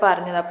എത്രയായിരുന്നു അവർ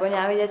പറഞ്ഞത്. അപ്പോൾ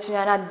ഞാൻ വിചാരിച്ചു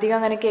ഞാൻ അധികം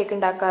അങ്ങനെ കേക്ക്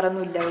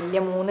ഉണ്ടാക്കാറൊന്നുമില്ല,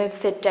 വലിയ 3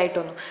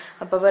 സെറ്റായിട്ടൊന്നും.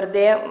 അപ്പോൾ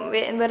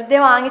വെറുതെ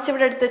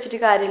വാങ്ങിച്ചിവിടെ എടുത്ത്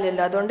വെച്ചിട്ട്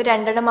കാര്യമില്ലല്ലോ. അതുകൊണ്ട്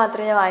 2 എണ്ണം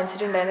മാത്രമേ ഞാൻ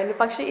വാങ്ങിച്ചിട്ടുണ്ടായിരുന്നുള്ളൂ.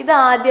 പക്ഷേ ഇത്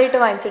ആദ്യമായിട്ട്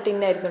വാങ്ങിച്ച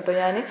ടിന്നായിരുന്നു കേട്ടോ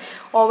ഞാൻ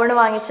ഓവൺ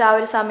വാങ്ങിച്ച ആ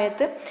ഒരു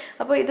സമയത്ത്.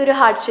 അപ്പോൾ ഇതൊരു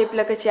ഹാർട്ട്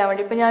ഷേപ്പിലൊക്കെ ചെയ്യാൻ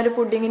വേണ്ടി ഇപ്പോൾ ഞാനൊരു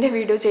പുഡിങ്ങിൻ്റെ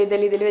വീഡിയോ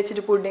ചെയ്താൽ ഇതിൽ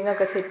വെച്ചിട്ട്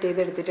പുഡിങ്ങൊക്കെ സെറ്റ് ചെയ്ത്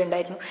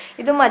എടുത്തിട്ടുണ്ടായിരുന്നു.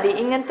 ഇത് മതി.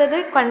 ഇങ്ങനത്തത്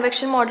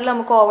കൺവെക്ഷൻ മോഡൽ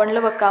നമുക്ക് ഓവണിൽ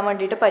വെക്കാൻ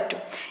വേണ്ടിയിട്ട്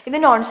പറ്റും. ഇത്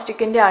നോൺ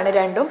സ്റ്റിക്കിൻ്റെ ആണ്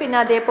രണ്ടും. പിന്നെ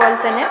അതേപോലെ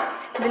തന്നെ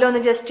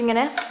ഇതിലൊന്ന് ജസ്റ്റ്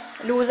ഇങ്ങനെ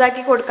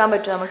ലൂസാക്കി കൊടുക്കാൻ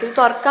പറ്റും. നമുക്കിത്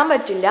തുറക്കാൻ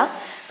പറ്റില്ല.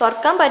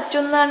 തുറക്കാൻ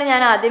പറ്റുമെന്നാണ്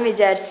ഞാൻ ആദ്യം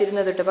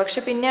വിചാരിച്ചിരുന്നത് കേട്ടോ. പക്ഷെ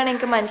പിന്നെയാണ്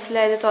എനിക്ക്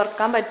മനസ്സിലായത്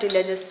തുറക്കാൻ പറ്റില്ല.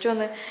 ജസ്റ്റ്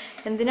ഒന്ന്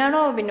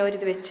എന്തിനാണോ പിന്നെ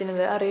ഇത്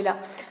വെച്ചിരുന്നത് അറിയില്ല,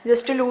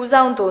 ജസ്റ്റ്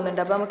ലൂസാവും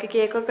തോന്നുന്നുണ്ട്. അപ്പോൾ നമുക്ക്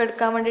കേക്കൊക്കെ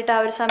എടുക്കാൻ വേണ്ടിയിട്ട് ആ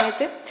ഒരു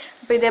സമയത്ത്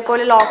അപ്പോൾ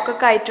ഇതേപോലെ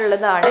ലോക്കൊക്കെ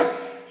ആയിട്ടുള്ളതാണ്.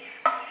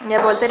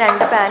 ഇതേപോലത്തെ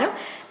 2 പാനും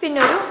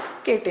പിന്നെ ഒരു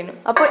കേക്ക് ടിന്നും.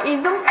 അപ്പോൾ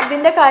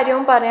ഇതിൻ്റെ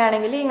കാര്യവും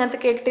പറയുകയാണെങ്കിൽ ഇങ്ങനത്തെ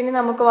കേക്ക് ടിന്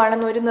നമുക്ക്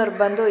വേണമെന്ന് ഒരു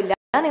നിർബന്ധവും ഇല്ല.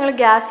 നിങ്ങൾ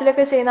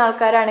ഗ്യാസിലൊക്കെ ചെയ്യുന്ന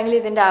ആൾക്കാരാണെങ്കിൽ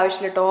ഇതിൻ്റെ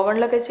ആവശ്യമില്ല കേട്ടോ.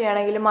 ഓവണിലൊക്കെ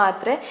ചെയ്യുകയാണെങ്കിൽ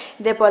മാത്രമേ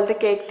ഇതേപോലത്തെ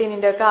കേക്ക്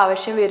ടിന്നിൻ്റെ ഒക്കെ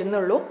ആവശ്യം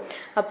വരുന്നുള്ളൂ.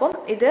 അപ്പം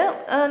ഇത്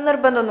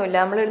നിർബന്ധമൊന്നുമില്ല,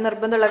 നമ്മളൊരു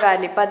നിർബന്ധമുള്ള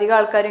കാര്യമില്ല. ഇപ്പം അധികം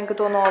ആൾക്കാർ എനിക്ക്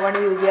തോന്നുന്നു ഓവൺ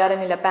യൂസ്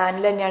ചെയ്യാറൊന്നുമില്ല,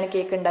 പാനിൽ തന്നെയാണ്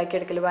കേക്ക്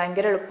ഉണ്ടാക്കിയെടുക്കൽ.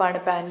 ഭയങ്കര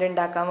എളുപ്പമാണ് പാനിൽ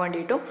ഉണ്ടാക്കാൻ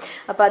വേണ്ടിയിട്ടും.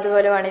 അപ്പോൾ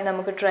അതുപോലെ വേണമെങ്കിൽ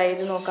നമുക്ക് ട്രൈ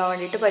ചെയ്ത് നോക്കാൻ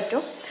വേണ്ടിയിട്ട്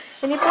പറ്റും.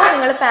 ഇനിയിപ്പോൾ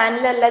നിങ്ങൾ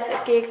പാനിലല്ല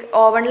കേക്ക്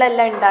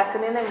ഓവണിലല്ല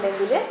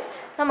ഉണ്ടാക്കുന്നതെന്നുണ്ടെങ്കിൽ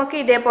നമുക്ക്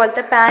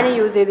ഇതേപോലത്തെ പാൻ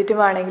യൂസ് ചെയ്തിട്ട്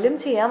വേണമെങ്കിലും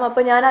ചെയ്യാം.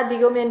 അപ്പോൾ ഞാൻ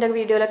അധികവും എൻ്റെ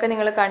വീഡിയോയിലൊക്കെ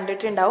നിങ്ങൾ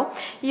കണ്ടിട്ടുണ്ടാവും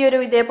ഈ ഒരു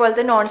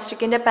ഇതേപോലത്തെ നോൺ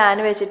സ്റ്റിക്കിൻ്റെ പാൻ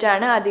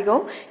വെച്ചിട്ടാണ്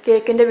അധികവും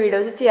കേക്കിൻ്റെ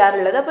വീഡിയോസ്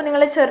ചെയ്യാറുള്ളത്. അപ്പോൾ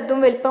നിങ്ങൾ ചെറുതും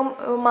വലിപ്പം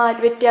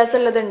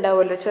വ്യത്യാസമുള്ളത്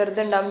ഉണ്ടാവുമല്ലോ,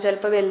 ചെറുതുണ്ടാവും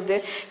ചിലപ്പോൾ വലുത്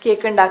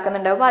കേക്ക്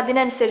ഉണ്ടാക്കുന്നുണ്ടാവും. അപ്പോൾ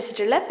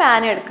അതിനനുസരിച്ചിട്ടുള്ള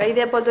പാൻ എടുക്കുക.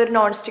 ഇതേപോലത്തെ ഒരു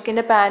നോൺ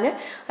സ്റ്റിക്കിൻ്റെ പാന്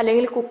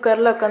അല്ലെങ്കിൽ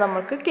കുക്കറിലൊക്കെ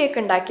നമുക്ക് കേക്ക്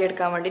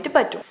ഉണ്ടാക്കിയെടുക്കാൻ വേണ്ടിയിട്ട്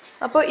പറ്റും.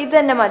 അപ്പോൾ ഇത്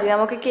തന്നെ മതി.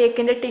 നമുക്ക്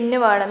കേക്കിൻ്റെ ടിന്ന്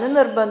വേണമെന്ന്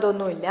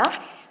നിർബന്ധമൊന്നുമില്ല.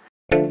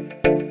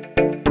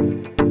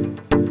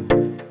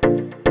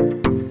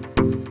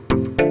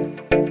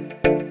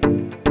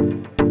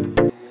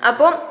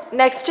 അപ്പം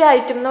നെക്സ്റ്റ്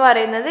ഐറ്റം എന്ന്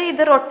പറയുന്നത്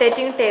ഇത്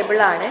റൊട്ടേറ്റിംഗ്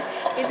ടേബിളാണ്.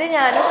 ഇത്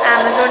ഞാൻ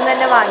ആമസോണിൽ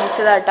തന്നെ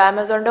വാങ്ങിച്ചതാണ് കേട്ടോ.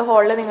 ആമസോണിൻ്റെ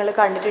ഹോളിൽ നിങ്ങൾ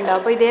കണ്ടിട്ടുണ്ടാവും.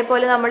 അപ്പോൾ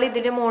ഇതേപോലെ നമ്മൾ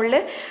ഇതിന് മുകളിൽ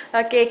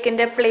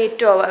കേക്കിൻ്റെ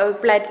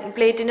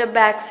പ്ലേറ്റിൻ്റെ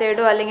ബാക്ക്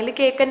സൈഡോ അല്ലെങ്കിൽ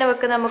കേക്ക് തന്നെ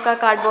വെക്കുന്ന നമുക്ക് ആ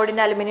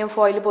കാർഡ്ബോർഡിൻ്റെ അലുമിനിയം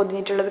ഫോയിൽ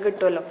പൊതിഞ്ഞിട്ടുള്ളത്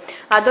കിട്ടുമല്ലോ,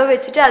 അതോ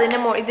വെച്ചിട്ട്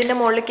ഇതിൻ്റെ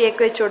മുകളിൽ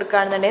കേക്ക് വെച്ച്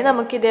കൊടുക്കുകയാണെന്നുണ്ടെങ്കിൽ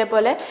നമുക്ക്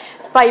ഇതേപോലെ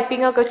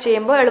പൈപ്പിംഗ് ഒക്കെ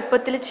ചെയ്യുമ്പോൾ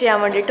എളുപ്പത്തിൽ ചെയ്യാൻ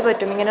വേണ്ടിയിട്ട്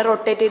പറ്റും. ഇങ്ങനെ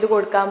റൊട്ടേറ്റ് ചെയ്ത്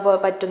കൊടുക്കാൻ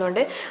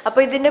പറ്റുന്നുണ്ട്.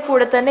 അപ്പോൾ ഇതിൻ്റെ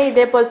കൂടെ തന്നെ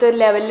ഇതേപോലത്തെ ഒരു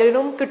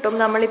ലെവലിലും കിട്ടും.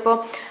 നമ്മളിപ്പോൾ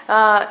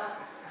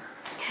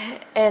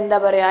എന്താ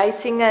പറയുക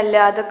ഐസിങ് അല്ല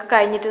അതൊക്കെ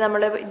കഴിഞ്ഞിട്ട്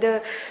നമ്മൾ ഇത്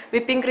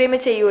വിപ്പിംഗ് ക്രീം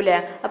ചെയ്യൂലേ,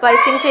 അപ്പോൾ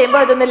ഐസിങ്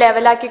ചെയ്യുമ്പോൾ അതൊന്ന്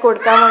ലെവലാക്കി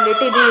കൊടുക്കാൻ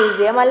വേണ്ടിയിട്ട് ഇത് യൂസ്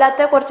ചെയ്യാം.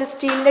 അല്ലാത്ത കുറച്ച്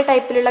സ്റ്റീലിൻ്റെ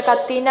ടൈപ്പിലുള്ള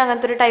കത്തീൻ്റെ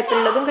അങ്ങനത്തെ ഒരു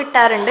ടൈപ്പിലുള്ളതും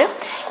കിട്ടാറുണ്ട്.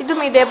 ഇതും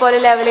ഇതേപോലെ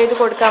ലെവൽ ചെയ്ത്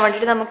കൊടുക്കാൻ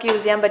വേണ്ടിയിട്ട് നമുക്ക്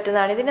യൂസ് ചെയ്യാൻ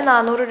പറ്റുന്നതാണ്. ഇതിന്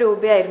 400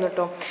 രൂപയായിരുന്നു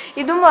കേട്ടോ.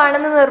 ഇതും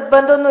വേണമെന്ന്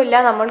നിർബന്ധമൊന്നുമില്ല.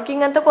 നമ്മൾക്ക്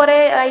ഇങ്ങനത്തെ കുറേ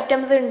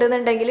ഐറ്റംസ്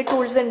ഉണ്ടെന്നുണ്ടെങ്കിൽ,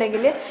 ടൂൾസ്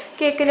ഉണ്ടെങ്കിൽ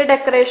കേക്കിൻ്റെ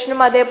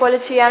ഡെക്കറേഷനും അതേപോലെ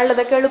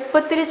ചെയ്യാനുള്ളതൊക്കെ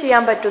എളുപ്പത്തിൽ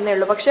ചെയ്യാൻ പറ്റുന്നേ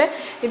ഉള്ളൂ. പക്ഷേ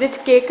ഇത്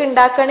കേക്ക്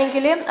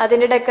ഉണ്ടാക്കണമെങ്കിൽ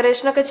അതിൻ്റെ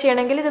ഡെക്കറേഷനൊക്കെ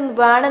ചെയ്യണമെങ്കിൽ ഇത്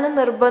വേണമെന്ന്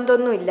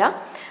നിർബന്ധമൊന്നുമില്ല.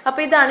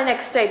 അപ്പോൾ ഇതാണ്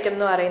നെക്സ്റ്റ് ഐറ്റം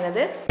എന്ന്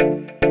പറയുന്നത്.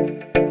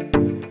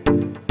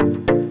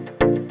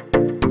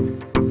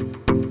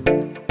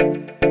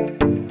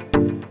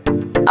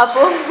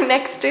 അപ്പോൾ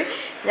നെക്സ്റ്റ്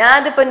ഞാൻ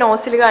അതിപ്പോൾ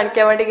നോസിൽ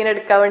കാണിക്കാൻ വേണ്ടി ഇങ്ങനെ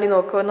എടുക്കാൻ വേണ്ടി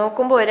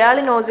നോക്കുമ്പോൾ ഒരാൾ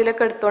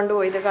നോസിലൊക്കെ എടുത്തുകൊണ്ട്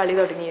പോയി ഇത് കളി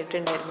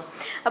തുടങ്ങിയിട്ടുണ്ടായിരുന്നു.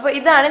 അപ്പോൾ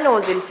ഇതാണ്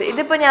നോസിൽസ്.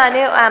 ഇതിപ്പോൾ ഞാൻ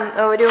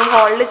ഒരു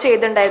ഹോളിൽ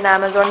ചെയ്തിട്ടുണ്ടായിരുന്നു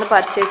ആമസോണിൽ നിന്ന്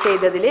പർച്ചേസ്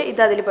ചെയ്തതിൽ. ഇത്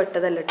അതിൽ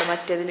പെട്ടതല്ല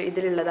കേട്ടോ,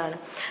 ഇതിലുള്ളതാണ്.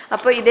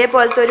 അപ്പോൾ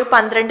ഇതേപോലത്തെ ഒരു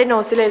 12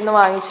 നോസിലായിരുന്നു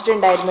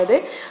വാങ്ങിച്ചിട്ടുണ്ടായിരുന്നത്.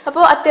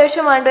 അപ്പോൾ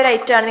അത്യാവശ്യം വേണ്ട ഒരു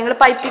ഐറ്റമാണ്. നിങ്ങൾ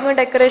പൈപ്പിങ്ങും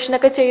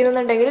ഡെക്കറേഷനൊക്കെ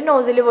ചെയ്യുന്നുണ്ടെങ്കിൽ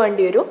നോസിൽ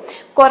വേണ്ടി വരും.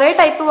 കുറേ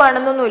ടൈപ്പ്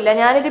വേണമെന്നൊന്നുമില്ല.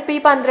 ഞാനിതിപ്പോൾ ഈ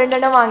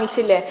 12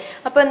 വാങ്ങിച്ചില്ലേ,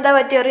 അപ്പോൾ എന്താ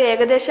പറ്റിയ ഒരു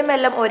ഏകദേശം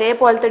എല്ലാം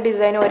ഒരേപോലത്തെ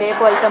ഡിസൈൻ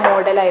ഒരേപോലത്തെ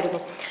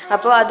മോഡലായിരുന്നു.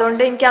 അപ്പോൾ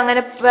അതുകൊണ്ട് എനിക്ക്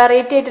അങ്ങനെ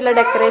വെറൈറ്റി ആയിട്ടുള്ള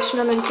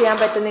ഡെക്കറേഷനൊന്നും ചെയ്യാൻ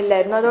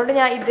പറ്റുന്നില്ലായിരുന്നു. അതുകൊണ്ട്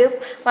ഞാൻ ഇത്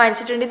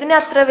വാങ്ങിച്ചിട്ടുണ്ട്. ഇതിന്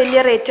അത്ര വലിയ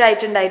റേറ്റ്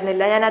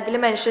ആയിട്ടുണ്ടായിരുന്നില്ല, ഞാൻ അതിൽ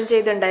മെൻഷൻ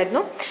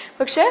ചെയ്തിട്ടുണ്ടായിരുന്നു.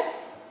 പക്ഷേ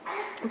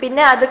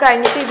പിന്നെ അത്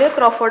കഴിഞ്ഞിട്ട് ഇത്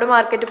ക്രോഫോർഡ്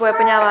മാർക്കറ്റ്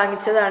പോയപ്പോൾ ഞാൻ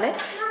വാങ്ങിച്ചതാണ്.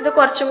 ഇത്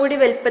കുറച്ചും കൂടി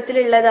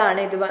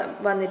വലുപ്പത്തിലുള്ളതാണ് ഇത്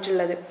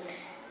വന്നിട്ടുള്ളത്.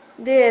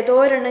 ഇത് ഏതോ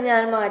ഒരെണ്ണം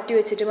ഞാൻ മാറ്റി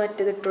വെച്ചിട്ട്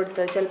മറ്റേത് ഇട്ട്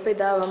കൊടുത്തത്, ചിലപ്പോൾ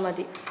ഇതാവാൻ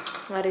മതി,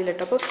 അറിയില്ല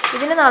കേട്ടോ. അപ്പോൾ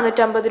ഇതിന്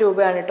 450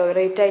 രൂപയാണ് കേട്ടോ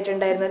റേറ്റ്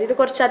ആയിട്ടുണ്ടായിരുന്നത്. ഇത്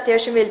കുറച്ച്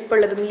അത്യാവശ്യം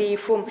വലുപ്പമുള്ളതും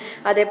ലീഫും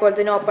അതേപോലെ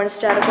തന്നെ ഓപ്പൺ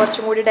സ്റ്റാർ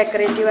കുറച്ചും കൂടി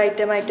ഡെക്കറേറ്റീവ്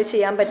ഐറ്റമായിട്ട്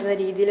ചെയ്യാൻ പറ്റുന്ന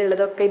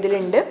രീതിയിലുള്ളതൊക്കെ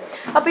ഇതിലുണ്ട്.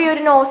 അപ്പോൾ ഈ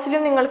ഒരു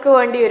നോസിലും നിങ്ങൾക്ക്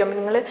വേണ്ടി വരും.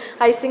 നിങ്ങൾ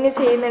ഐസിങ്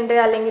ചെയ്യുന്നുണ്ട്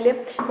അല്ലെങ്കിൽ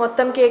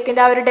മൊത്തം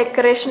കേക്കിൻ്റെ ആ ഒരു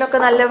ഡെക്കറേഷനൊക്കെ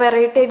നല്ല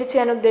വെറൈറ്റി ആയിട്ട്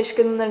ചെയ്യാൻ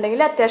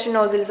ഉദ്ദേശിക്കുന്നുണ്ടെങ്കിൽ അത്യാവശ്യം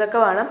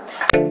നോസിൽസൊക്കെ വേണം.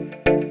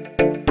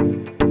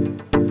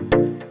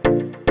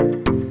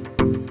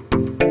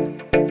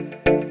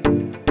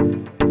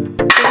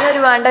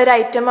 വേണ്ട ഒരു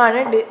ഐറ്റമാണ്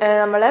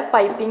നമ്മളെ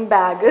പൈപ്പിംഗ്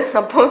ബാഗ്.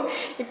 അപ്പോൾ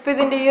ഇപ്പോൾ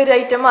ഇതിൻ്റെ ഈ ഒരു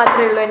ഐറ്റം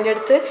മാത്രമേ ഉള്ളൂ. എൻ്റെ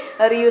അടുത്ത്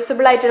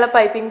റീയൂസബിൾ ആയിട്ടുള്ള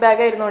പൈപ്പിംഗ്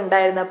ബാഗായിരുന്നു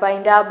ഉണ്ടായിരുന്നത്. അപ്പോൾ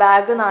അതിൻ്റെ ആ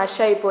ബാഗ്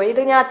നാശമായി പോയി.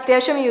 ഇത് ഞാൻ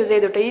അത്യാവശ്യം യൂസ്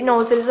ചെയ്തിട്ടു. ഈ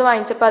നോസിൽസ്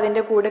വാങ്ങിച്ചപ്പോൾ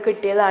അതിൻ്റെ കൂടെ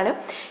കിട്ടിയതാണ്.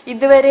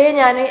 ഇതുവരെ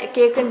ഞാൻ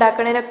കേക്ക്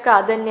ഉണ്ടാക്കണതിനൊക്കെ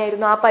അത്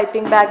തന്നെയായിരുന്നു, ആ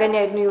പൈപ്പിംഗ് ബാഗ്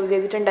തന്നെയായിരുന്നു യൂസ്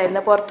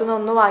ചെയ്തിട്ടുണ്ടായിരുന്നത്. പുറത്തുനിന്ന്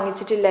ഒന്നും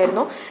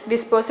വാങ്ങിച്ചിട്ടില്ലായിരുന്നു,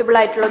 ഡിസ്പോസിബിൾ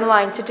ആയിട്ടുള്ളൊന്നും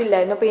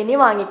വാങ്ങിച്ചിട്ടില്ലായിരുന്നു. അപ്പോൾ ഇനി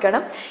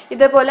വാങ്ങിക്കണം.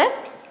 ഇതേപോലെ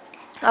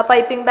ആ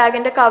പൈപ്പിംഗ്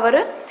ബാഗിൻ്റെ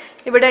കവറ്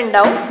ഇവിടെ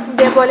ഉണ്ടാവും.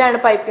 ഇതേപോലെയാണ്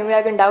പൈപ്പിംഗ്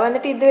ബാഗ് ഉണ്ടാവുക.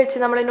 എന്നിട്ട് ഇത് വെച്ച്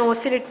നമ്മൾ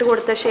നോസിലിട്ട്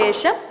കൊടുത്ത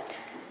ശേഷം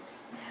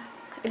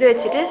ഇത്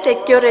വെച്ചിട്ട്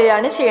സെക്യൂർ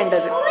ചെയ്യാണ്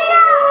ചെയ്യേണ്ടത്.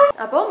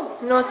 അപ്പോൾ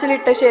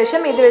നോസിലിട്ട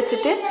ശേഷം ഇത്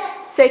വെച്ചിട്ട്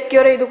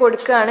സെക്യൂർ ചെയ്ത്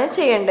കൊടുക്കുകയാണ്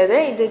ചെയ്യേണ്ടത്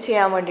ഇത്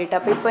ചെയ്യാൻ വേണ്ടിയിട്ട്.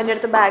 അപ്പോൾ ഇപ്പോൾ എൻ്റെ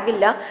അടുത്ത്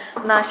ബാഗില്ല,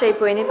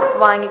 നാശമായിപ്പോയി, ഇനി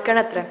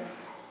വാങ്ങിക്കണം അത്ര.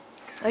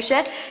 പക്ഷേ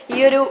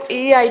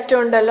ഈ ഐറ്റം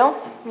ഉണ്ടല്ലോ,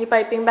 ഈ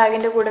പൈപ്പിംഗ്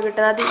ബാഗിൻ്റെ കൂടെ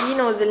കിട്ടുന്നത് ഈ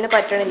നോസിലിന്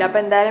പറ്റണില്ല.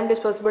 അപ്പോൾ എന്തായാലും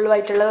ഡിസ്പോസിബിൾ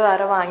ആയിട്ടുള്ളത്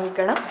വേറെ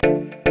വാങ്ങിക്കണം.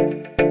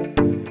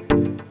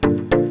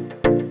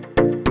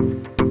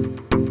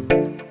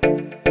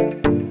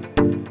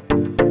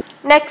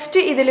 നെക്സ്റ്റ്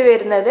ഇതിൽ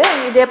വരുന്നത്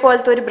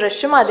ഇതേപോലത്തെ ഒരു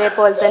ബ്രഷും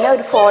അതേപോലെ തന്നെ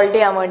ഒരു ഫോൾഡ്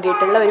ചെയ്യാൻ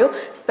വേണ്ടിയിട്ടുള്ള ഒരു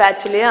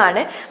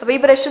സ്പാച്ചുലയാണ്. അപ്പോൾ ഈ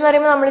ബ്രഷ് എന്ന്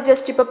പറയുമ്പോൾ നമ്മൾ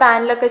ജസ്റ്റ് ഇപ്പോൾ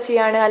പാനിലൊക്കെ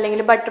ചെയ്യാണ്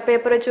അല്ലെങ്കിൽ ബട്ടർ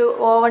പേപ്പർ വെച്ച്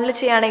ഓവനിൽ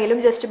ചെയ്യുകയാണെങ്കിലും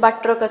ജസ്റ്റ്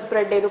ബട്ടറൊക്കെ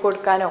സ്പ്രെഡ് ചെയ്ത്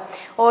കൊടുക്കാനോ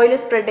ഓയിൽ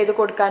സ്പ്രെഡ് ചെയ്ത്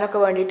കൊടുക്കാനോ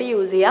ഒക്കെ വേണ്ടിയിട്ട്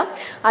യൂസ് ചെയ്യാം.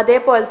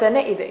 അതേപോലെ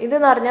തന്നെ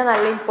ഇതെന്ന് പറഞ്ഞാൽ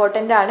നല്ല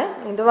ഇമ്പോർട്ടൻ്റ് ആണ്.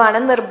 ഇത്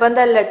വേണം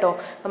നിർബന്ധമല്ല കേട്ടോ.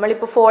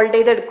 നമ്മളിപ്പോൾ ഫോൾഡ്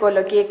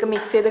ചെയ്തെടുക്കുമല്ലോ, കേക്ക്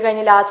മിക്സ് ചെയ്ത്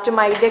കഴിഞ്ഞ് ലാസ്റ്റ്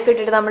മൈദയൊക്കെ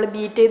ഇട്ടിട്ട് നമ്മൾ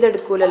ബീറ്റ്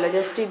ചെയ്തെടുക്കൂലല്ലോ,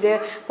 ജസ്റ്റ്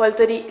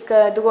ഇതേപോലത്തെ ഒരു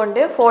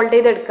ഇതുകൊണ്ട് ഫോൾഡ്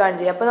ചെയ്തെടുക്കുകയാണ്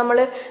ചെയ്യുക. അപ്പോൾ നമ്മൾ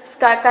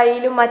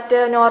കയ്യിലും മറ്റ്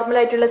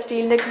നോർമലായിട്ടുള്ള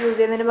സ്റ്റീലിൻ്റെ ഒക്കെ യൂസ്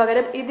ചെയ്യുന്നതിന്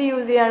പകരം ഇത്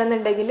യൂസ്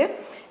ചെയ്യുകയാണെന്നുണ്ടെങ്കിൽ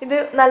ഇത്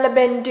നല്ല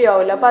ബെൻഡ്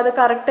ആവുമല്ലോ. അപ്പോൾ അത്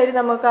കറക്റ്റായിട്ട്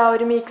നമുക്ക് ആ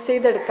ഒരു മിക്സ്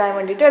ചെയ്തെടുക്കാൻ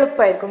വേണ്ടിയിട്ട്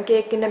എളുപ്പമായിരിക്കും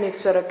കേക്കിൻ്റെ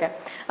മിക്സറൊക്കെ.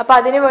 അപ്പോൾ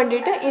അതിന്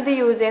വേണ്ടിയിട്ട് ഇത്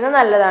യൂസ് ചെയ്യുന്നത്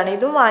നല്ലതാണ്,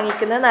 ഇതും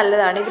വാങ്ങിക്കുന്നത്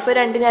നല്ലതാണ്. ഇതിപ്പോൾ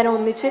രണ്ട് ഞാൻ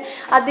ഒന്നിച്ച്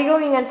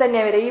അധികവും ഇങ്ങനെ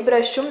തന്നെയാണ് വരിക. ഈ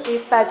ബ്രഷും ഈ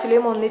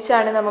സ്പാച്ചുലയും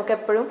ഒന്നിച്ചാണ് നമുക്ക്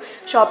എപ്പോഴും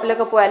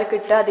ഷോപ്പിലൊക്കെ പോയാൽ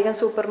കിട്ടുക. അധികം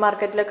സൂപ്പർ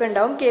മാർക്കറ്റിലൊക്കെ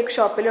ഉണ്ടാവും, കേക്ക്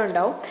ഷോപ്പിലും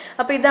ഉണ്ടാവും.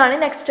 അപ്പോൾ ഇതാണ്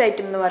നെക്സ്റ്റ്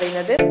ഐറ്റം എന്ന്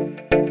പറയുന്നത്.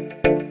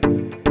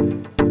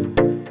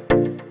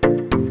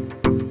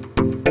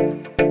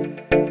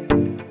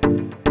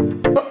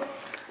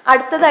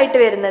 അടുത്തതായിട്ട്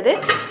വരുന്നത്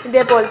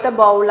ഇതേപോലത്തെ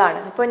ബൗളാണ്.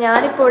 അപ്പോൾ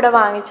ഞാനിപ്പോൾ ഇവിടെ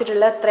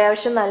വാങ്ങിച്ചിട്ടുള്ള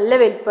അത്യാവശ്യം നല്ല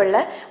വലിപ്പമുള്ള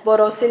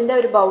ബൊറോസിലിൻ്റെ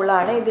ഒരു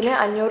ബൗളാണ്. ഇതിന്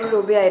 500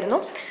 രൂപയായിരുന്നു.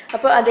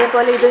 അപ്പോൾ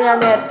അതേപോലെ ഇത് ഞാൻ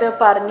നേരത്തെ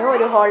പറഞ്ഞു,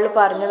 ഒരു ഹോളിൽ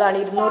പറഞ്ഞതാണ്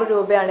 200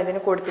 രൂപയാണ്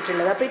ഇതിന്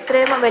കൊടുത്തിട്ടുള്ളത്. അപ്പോൾ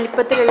ഇത്രയും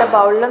വലിപ്പത്തിലുള്ള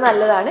ബൗളിൽ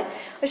നല്ലതാണ്.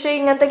 പക്ഷേ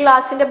ഇങ്ങനത്തെ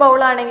ഗ്ലാസിൻ്റെ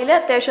ബൗളാണെങ്കിൽ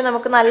അത്യാവശ്യം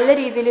നമുക്ക് നല്ല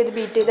രീതിയിൽ ഇത്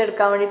ബീറ്റ്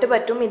ചെയ്തെടുക്കാൻ വേണ്ടിയിട്ട്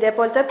പറ്റും.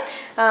 ഇതേപോലത്തെ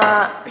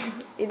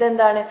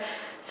ഇതെന്താണ്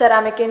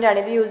സെറാമിക്കിൻ്റെ ആണ്,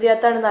 ഇത് യൂസ്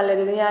ചെയ്യാത്തതാണ്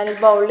നല്ലത്. ഇത് ഞാൻ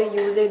ബൗളിൽ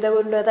യൂസ്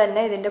ചെയ്തതുകൊണ്ട്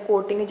തന്നെ ഇതിൻ്റെ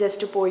കോട്ടിങ്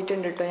ജസ്റ്റ്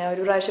പോയിട്ടുണ്ട് കേട്ടോ. ഞാൻ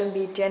ഒരു പ്രാവശ്യം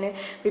ബീറ്റ് ചെയ്യാൻ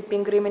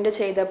വിപ്പിംഗ് ക്രീമിൻ്റെ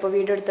ചെയ്തപ്പോൾ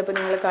വീഡിയോ എടുത്തപ്പോൾ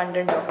നിങ്ങൾ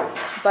കണ്ടിട്ടുണ്ടാവും.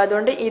 അപ്പോൾ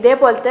അതുകൊണ്ട്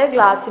ഇതേപോലത്തെ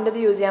ഗ്ലാസിൻ്റെ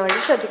യൂസ് ചെയ്യാൻ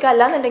വേണ്ടി ശ്രദ്ധിക്കുക.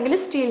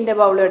 അല്ലാന്നുണ്ടെങ്കിൽ സ്റ്റീലിൻ്റെ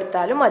ബൗൾ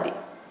എടുത്താലും മതി,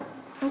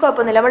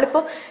 കുഴപ്പമൊന്നുമില്ല.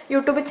 നമ്മളിപ്പോൾ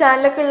യൂട്യൂബ്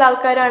ചാനലൊക്കെ ഉള്ള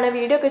ആൾക്കാരാണ്,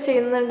 വീഡിയോ ഒക്കെ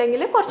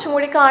ചെയ്യുന്നുണ്ടെങ്കിൽ കുറച്ചും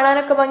കൂടി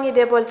കാണാനൊക്കെ ഭംഗി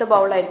ഇതേപോലത്തെ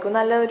ബൗളായിരിക്കും,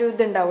 നല്ലൊരു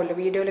ഇതുണ്ടാവുമല്ലോ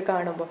വീഡിയോയിൽ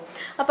കാണുമ്പോൾ.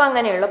 അപ്പോൾ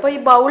അങ്ങനെയുള്ളൂ. അപ്പോൾ ഈ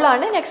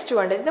ബൗളാണ് നെക്സ്റ്റ്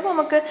വേണ്ടത്. ഇതിപ്പോൾ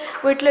നമുക്ക്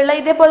വീട്ടിലുള്ള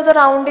ഇതേപോലത്തെ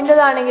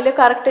റൗണ്ടിൻ്റെതാണെങ്കിൽ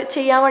കറക്റ്റ്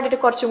ചെയ്യാൻ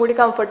വേണ്ടിയിട്ട് കുറച്ചും കൂടി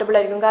കംഫർട്ടബിൾ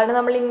ആയിരിക്കും. കാരണം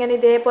നമ്മൾ ഇങ്ങനെ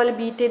ഇതേപോലെ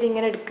ബീറ്റ് ചെയ്ത്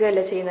ഇങ്ങനെ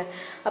എടുക്കുകയല്ലേ ചെയ്യുന്നത്.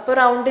 അപ്പോൾ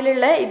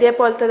റൗണ്ടിലുള്ള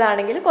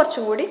ഇതേപോലത്തേതാണെങ്കിൽ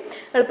കുറച്ചും കൂടി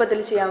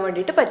എളുപ്പത്തിൽ ചെയ്യാൻ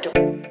വേണ്ടിയിട്ട് പറ്റും.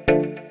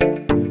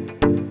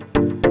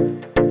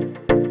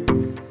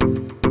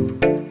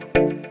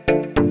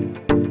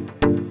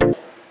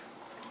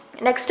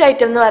 നെക്സ്റ്റ്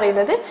ഐറ്റം എന്ന്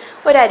പറയുന്നത്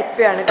ഒരു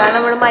അരിപ്പയാണ്. കാരണം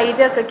നമ്മൾ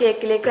മൈദയൊക്കെ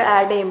കേക്കിലേക്ക്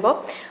ആഡ് ചെയ്യുമ്പോൾ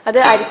അത്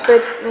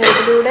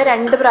ഇതിലൂടെ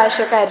 2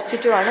 പ്രാവശ്യമൊക്കെ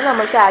അരിച്ചിട്ട് വേണം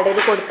നമ്മൾക്ക് ആഡ്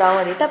ചെയ്ത് കൊടുക്കാൻ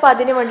വേണ്ടിയിട്ട്. അപ്പോൾ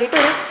അതിന് വേണ്ടിയിട്ട്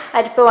ഒരു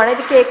അരിപ്പ വേണം.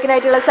 ഇത്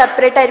കേക്കിനായിട്ടുള്ള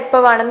സെപ്പറേറ്റ് അരിപ്പ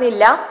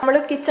വേണമെന്നില്ല. നമ്മൾ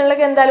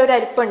കിച്ചണിലൊക്കെ എന്തായാലും ഒരു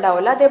അരിപ്പ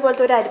ഉണ്ടാവുമല്ലോ,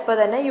 അതേപോലത്തെ ഒരു അരിപ്പ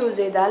തന്നെ യൂസ്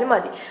ചെയ്താലും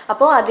മതി.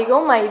 അപ്പോൾ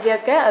അധികവും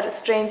മൈദയൊക്കെ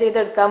സ്ട്രെയിൻ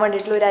ചെയ്തെടുക്കാൻ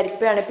വേണ്ടിയിട്ടുള്ള ഒരു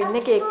അരിപ്പയാണ്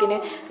പിന്നെ കേക്കിന്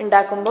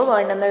ഉണ്ടാക്കുമ്പോൾ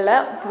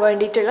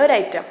വേണ്ടിയിട്ടുള്ള ഒരു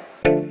ഐറ്റം.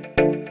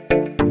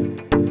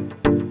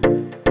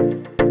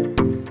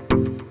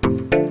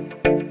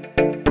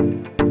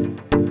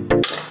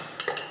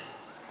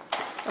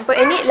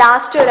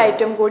 ലാസ്റ്റ് ഒരു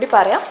ഐറ്റം കൂടി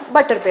പറയാം,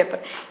 ബട്ടർ പേപ്പർ.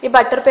 ഈ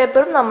ബട്ടർ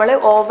പേപ്പറും നമ്മൾ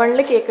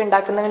ഓവണിൽ കേക്ക്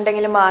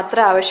ഉണ്ടാക്കുന്നുണ്ടെങ്കിൽ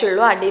മാത്രമേ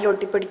ആവശ്യമുള്ളൂ. അടിയിൽ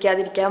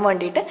ഒട്ടിപ്പിടിക്കാതിരിക്കാൻ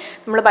വേണ്ടിയിട്ട്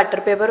നമ്മൾ ബട്ടർ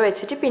പേപ്പർ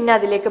വെച്ചിട്ട് പിന്നെ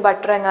അതിലേക്ക്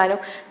ബട്ടർ എങ്ങാനും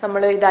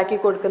നമ്മൾ ഇതാക്കി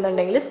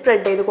കൊടുക്കുന്നുണ്ടെങ്കിൽ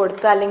സ്പ്രെഡ് ചെയ്ത്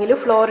കൊടുത്ത് അല്ലെങ്കിൽ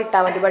ഫ്ലോർ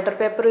ഇട്ടാൽ മതി. ബട്ടർ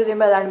പേപ്പർ യൂസ്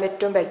ചെയ്യുമ്പോൾ അതാണ്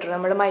ഏറ്റവും ബെറ്റർ.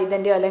 നമ്മൾ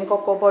മൈദൻ്റെയോ അല്ലെങ്കിൽ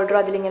കൊക്കോ പൗഡറോ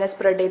അതിലിങ്ങനെ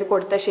സ്പ്രെഡ് ചെയ്ത്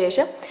കൊടുത്ത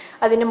ശേഷം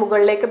അതിൻ്റെ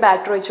മുകളിലേക്ക്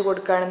ബാറ്റർ ഒഴിച്ച്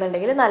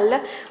കൊടുക്കുകയാണെന്നുണ്ടെങ്കിൽ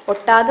നല്ല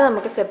ഒട്ടാതെ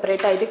നമുക്ക്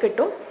സെപ്പറേറ്റ് ആയിട്ട്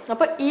കിട്ടും.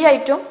 അപ്പോൾ ഈ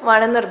ഐറ്റം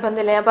വേണം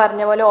നിർബന്ധമില്ല. ഞാൻ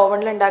പറഞ്ഞ പോലെ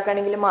ഓവണിൽ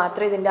ഉണ്ടാക്കുകയാണെങ്കിൽ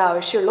മാത്രമേ ഇതിൻ്റെ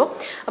ആവശ്യമുള്ളൂ.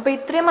 അപ്പോൾ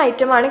ഇത്രയും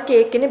ഐറ്റമാണ്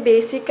കേക്കിന്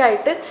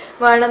ബേസിക്കായിട്ട്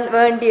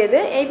വേണ്ടിയത്.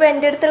 ഇപ്പോൾ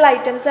എൻ്റെ അടുത്തുള്ള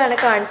ഐറ്റംസാണ്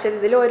കാണിച്ചത്.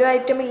 ഇതിൽ ഓരോ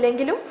ഐറ്റം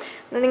ഇല്ലെങ്കിലും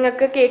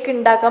നിങ്ങൾക്ക് കേക്ക്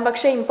ഉണ്ടാക്കാം.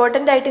 പക്ഷേ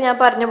ഇമ്പോർട്ടൻ്റ് ആയിട്ട് ഞാൻ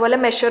പറഞ്ഞ പോലെ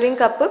മെഷറിംഗ്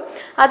കപ്പ്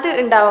അത്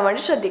ഉണ്ടാവാൻ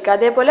വേണ്ടി ശ്രദ്ധിക്കുക.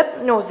 അതേപോലെ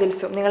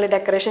നോസിൽസും നിങ്ങൾ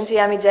ഡെക്കറേഷൻ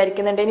ചെയ്യാൻ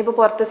വിചാരിക്കുന്നുണ്ടെങ്കിൽ, ഇനിയിപ്പോൾ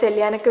പുറത്ത് സെല്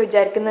ചെയ്യാനൊക്കെ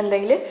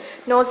വിചാരിക്കുന്നുണ്ടെങ്കിൽ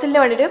നോസിലിന്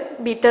വേണ്ടിയിട്ട്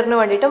ബീറ്ററിന്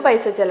വേണ്ടിയിട്ടും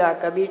പൈസ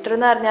ചിലവാക്കുക. ബീറ്റർ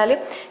എന്ന് പറഞ്ഞാൽ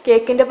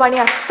കേക്കിൻ്റെ പണി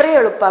അത്രയും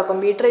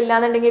എളുപ്പമാക്കും. ബീറ്റർ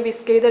ഇല്ലാന്നുണ്ടെങ്കിൽ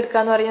വിസ്ക് ചെയ്തെടുക്കുക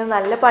എന്ന് പറയുന്നത്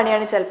നല്ല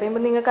പണിയാണ്. ചിലപ്പോൾ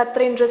ഇപ്പോൾ നിങ്ങൾക്ക്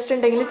അത്ര ഇൻട്രസ്റ്റ്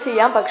ഉണ്ടെങ്കിൽ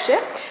ചെയ്യാം, പക്ഷേ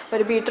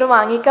ഒരു ബീറ്റർ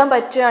വാങ്ങിക്കാൻ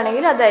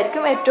പറ്റുകയാണെങ്കിൽ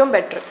അതായിരിക്കും ഏറ്റവും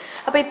ബെറ്റർ.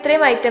 അപ്പോൾ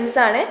ഇത്രയും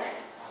ഐറ്റംസാണ്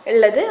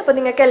ഉള്ളത്. അപ്പോൾ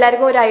നിങ്ങൾക്ക്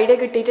എല്ലാവർക്കും ഒരു ഐഡിയ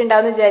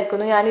കിട്ടിയിട്ടുണ്ടാവും എന്ന്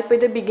വിചാരിക്കുന്നു. ഞാനിപ്പോൾ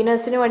ഇത്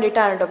ബിഗിനേഴ്സിന്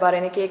വേണ്ടിയിട്ടാണ് കേട്ടോ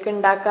പറയുന്നത്. കേക്ക്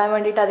ഉണ്ടാക്കാൻ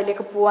വേണ്ടിയിട്ട്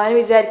അതിലേക്ക് പോകാൻ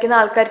വിചാരിക്കുന്ന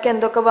ആൾക്കാർക്ക്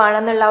എന്തൊക്കെ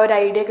വേണമെന്നുള്ള ഒരു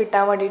ഐഡിയ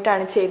കിട്ടാൻ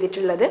വേണ്ടിയിട്ടാണ്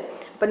ചെയ്തിട്ടുള്ളത്.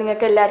 അപ്പോൾ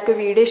നിങ്ങൾക്ക് എല്ലാവർക്കും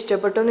വീഡിയോ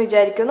ഇഷ്ടപ്പെട്ടു എന്ന്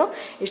വിചാരിക്കുന്നു.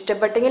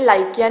 ഇഷ്ടപ്പെട്ടെങ്കിൽ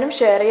ലൈക്ക് ചെയ്യാനും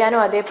ഷെയർ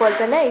ചെയ്യാനും അതേപോലെ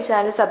തന്നെ ഈ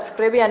ചാനൽ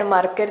സബ്സ്ക്രൈബ് ചെയ്യാനും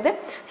മറക്കരുത്.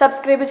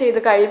 സബ്സ്ക്രൈബ് ചെയ്ത്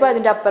കഴിയുമ്പോൾ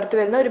അതിൻ്റെ അപ്പുറത്ത്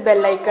വരുന്ന ഒരു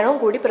ബെല്ലൈക്കണും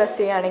കൂടി പ്രസ്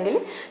ചെയ്യുകയാണെങ്കിൽ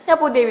ഞാൻ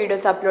പുതിയ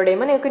വീഡിയോസ് അപ്ലോഡ്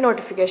ചെയ്യുമ്പോൾ നിങ്ങൾക്ക്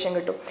നോട്ടിഫിക്കേഷൻ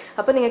കിട്ടും.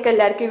 അപ്പോൾ നിങ്ങൾക്ക്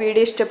എല്ലാവർക്കും ഈ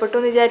വീഡിയോ ഇഷ്ടപ്പെട്ടു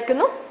എന്ന്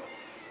വിചാരിക്കുന്നു.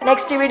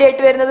 നെക്സ്റ്റ് വീഡിയോ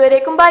ആയിട്ട് വരുന്നത്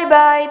വരേക്കും ബൈ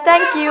ബൈ.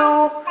 Thank you.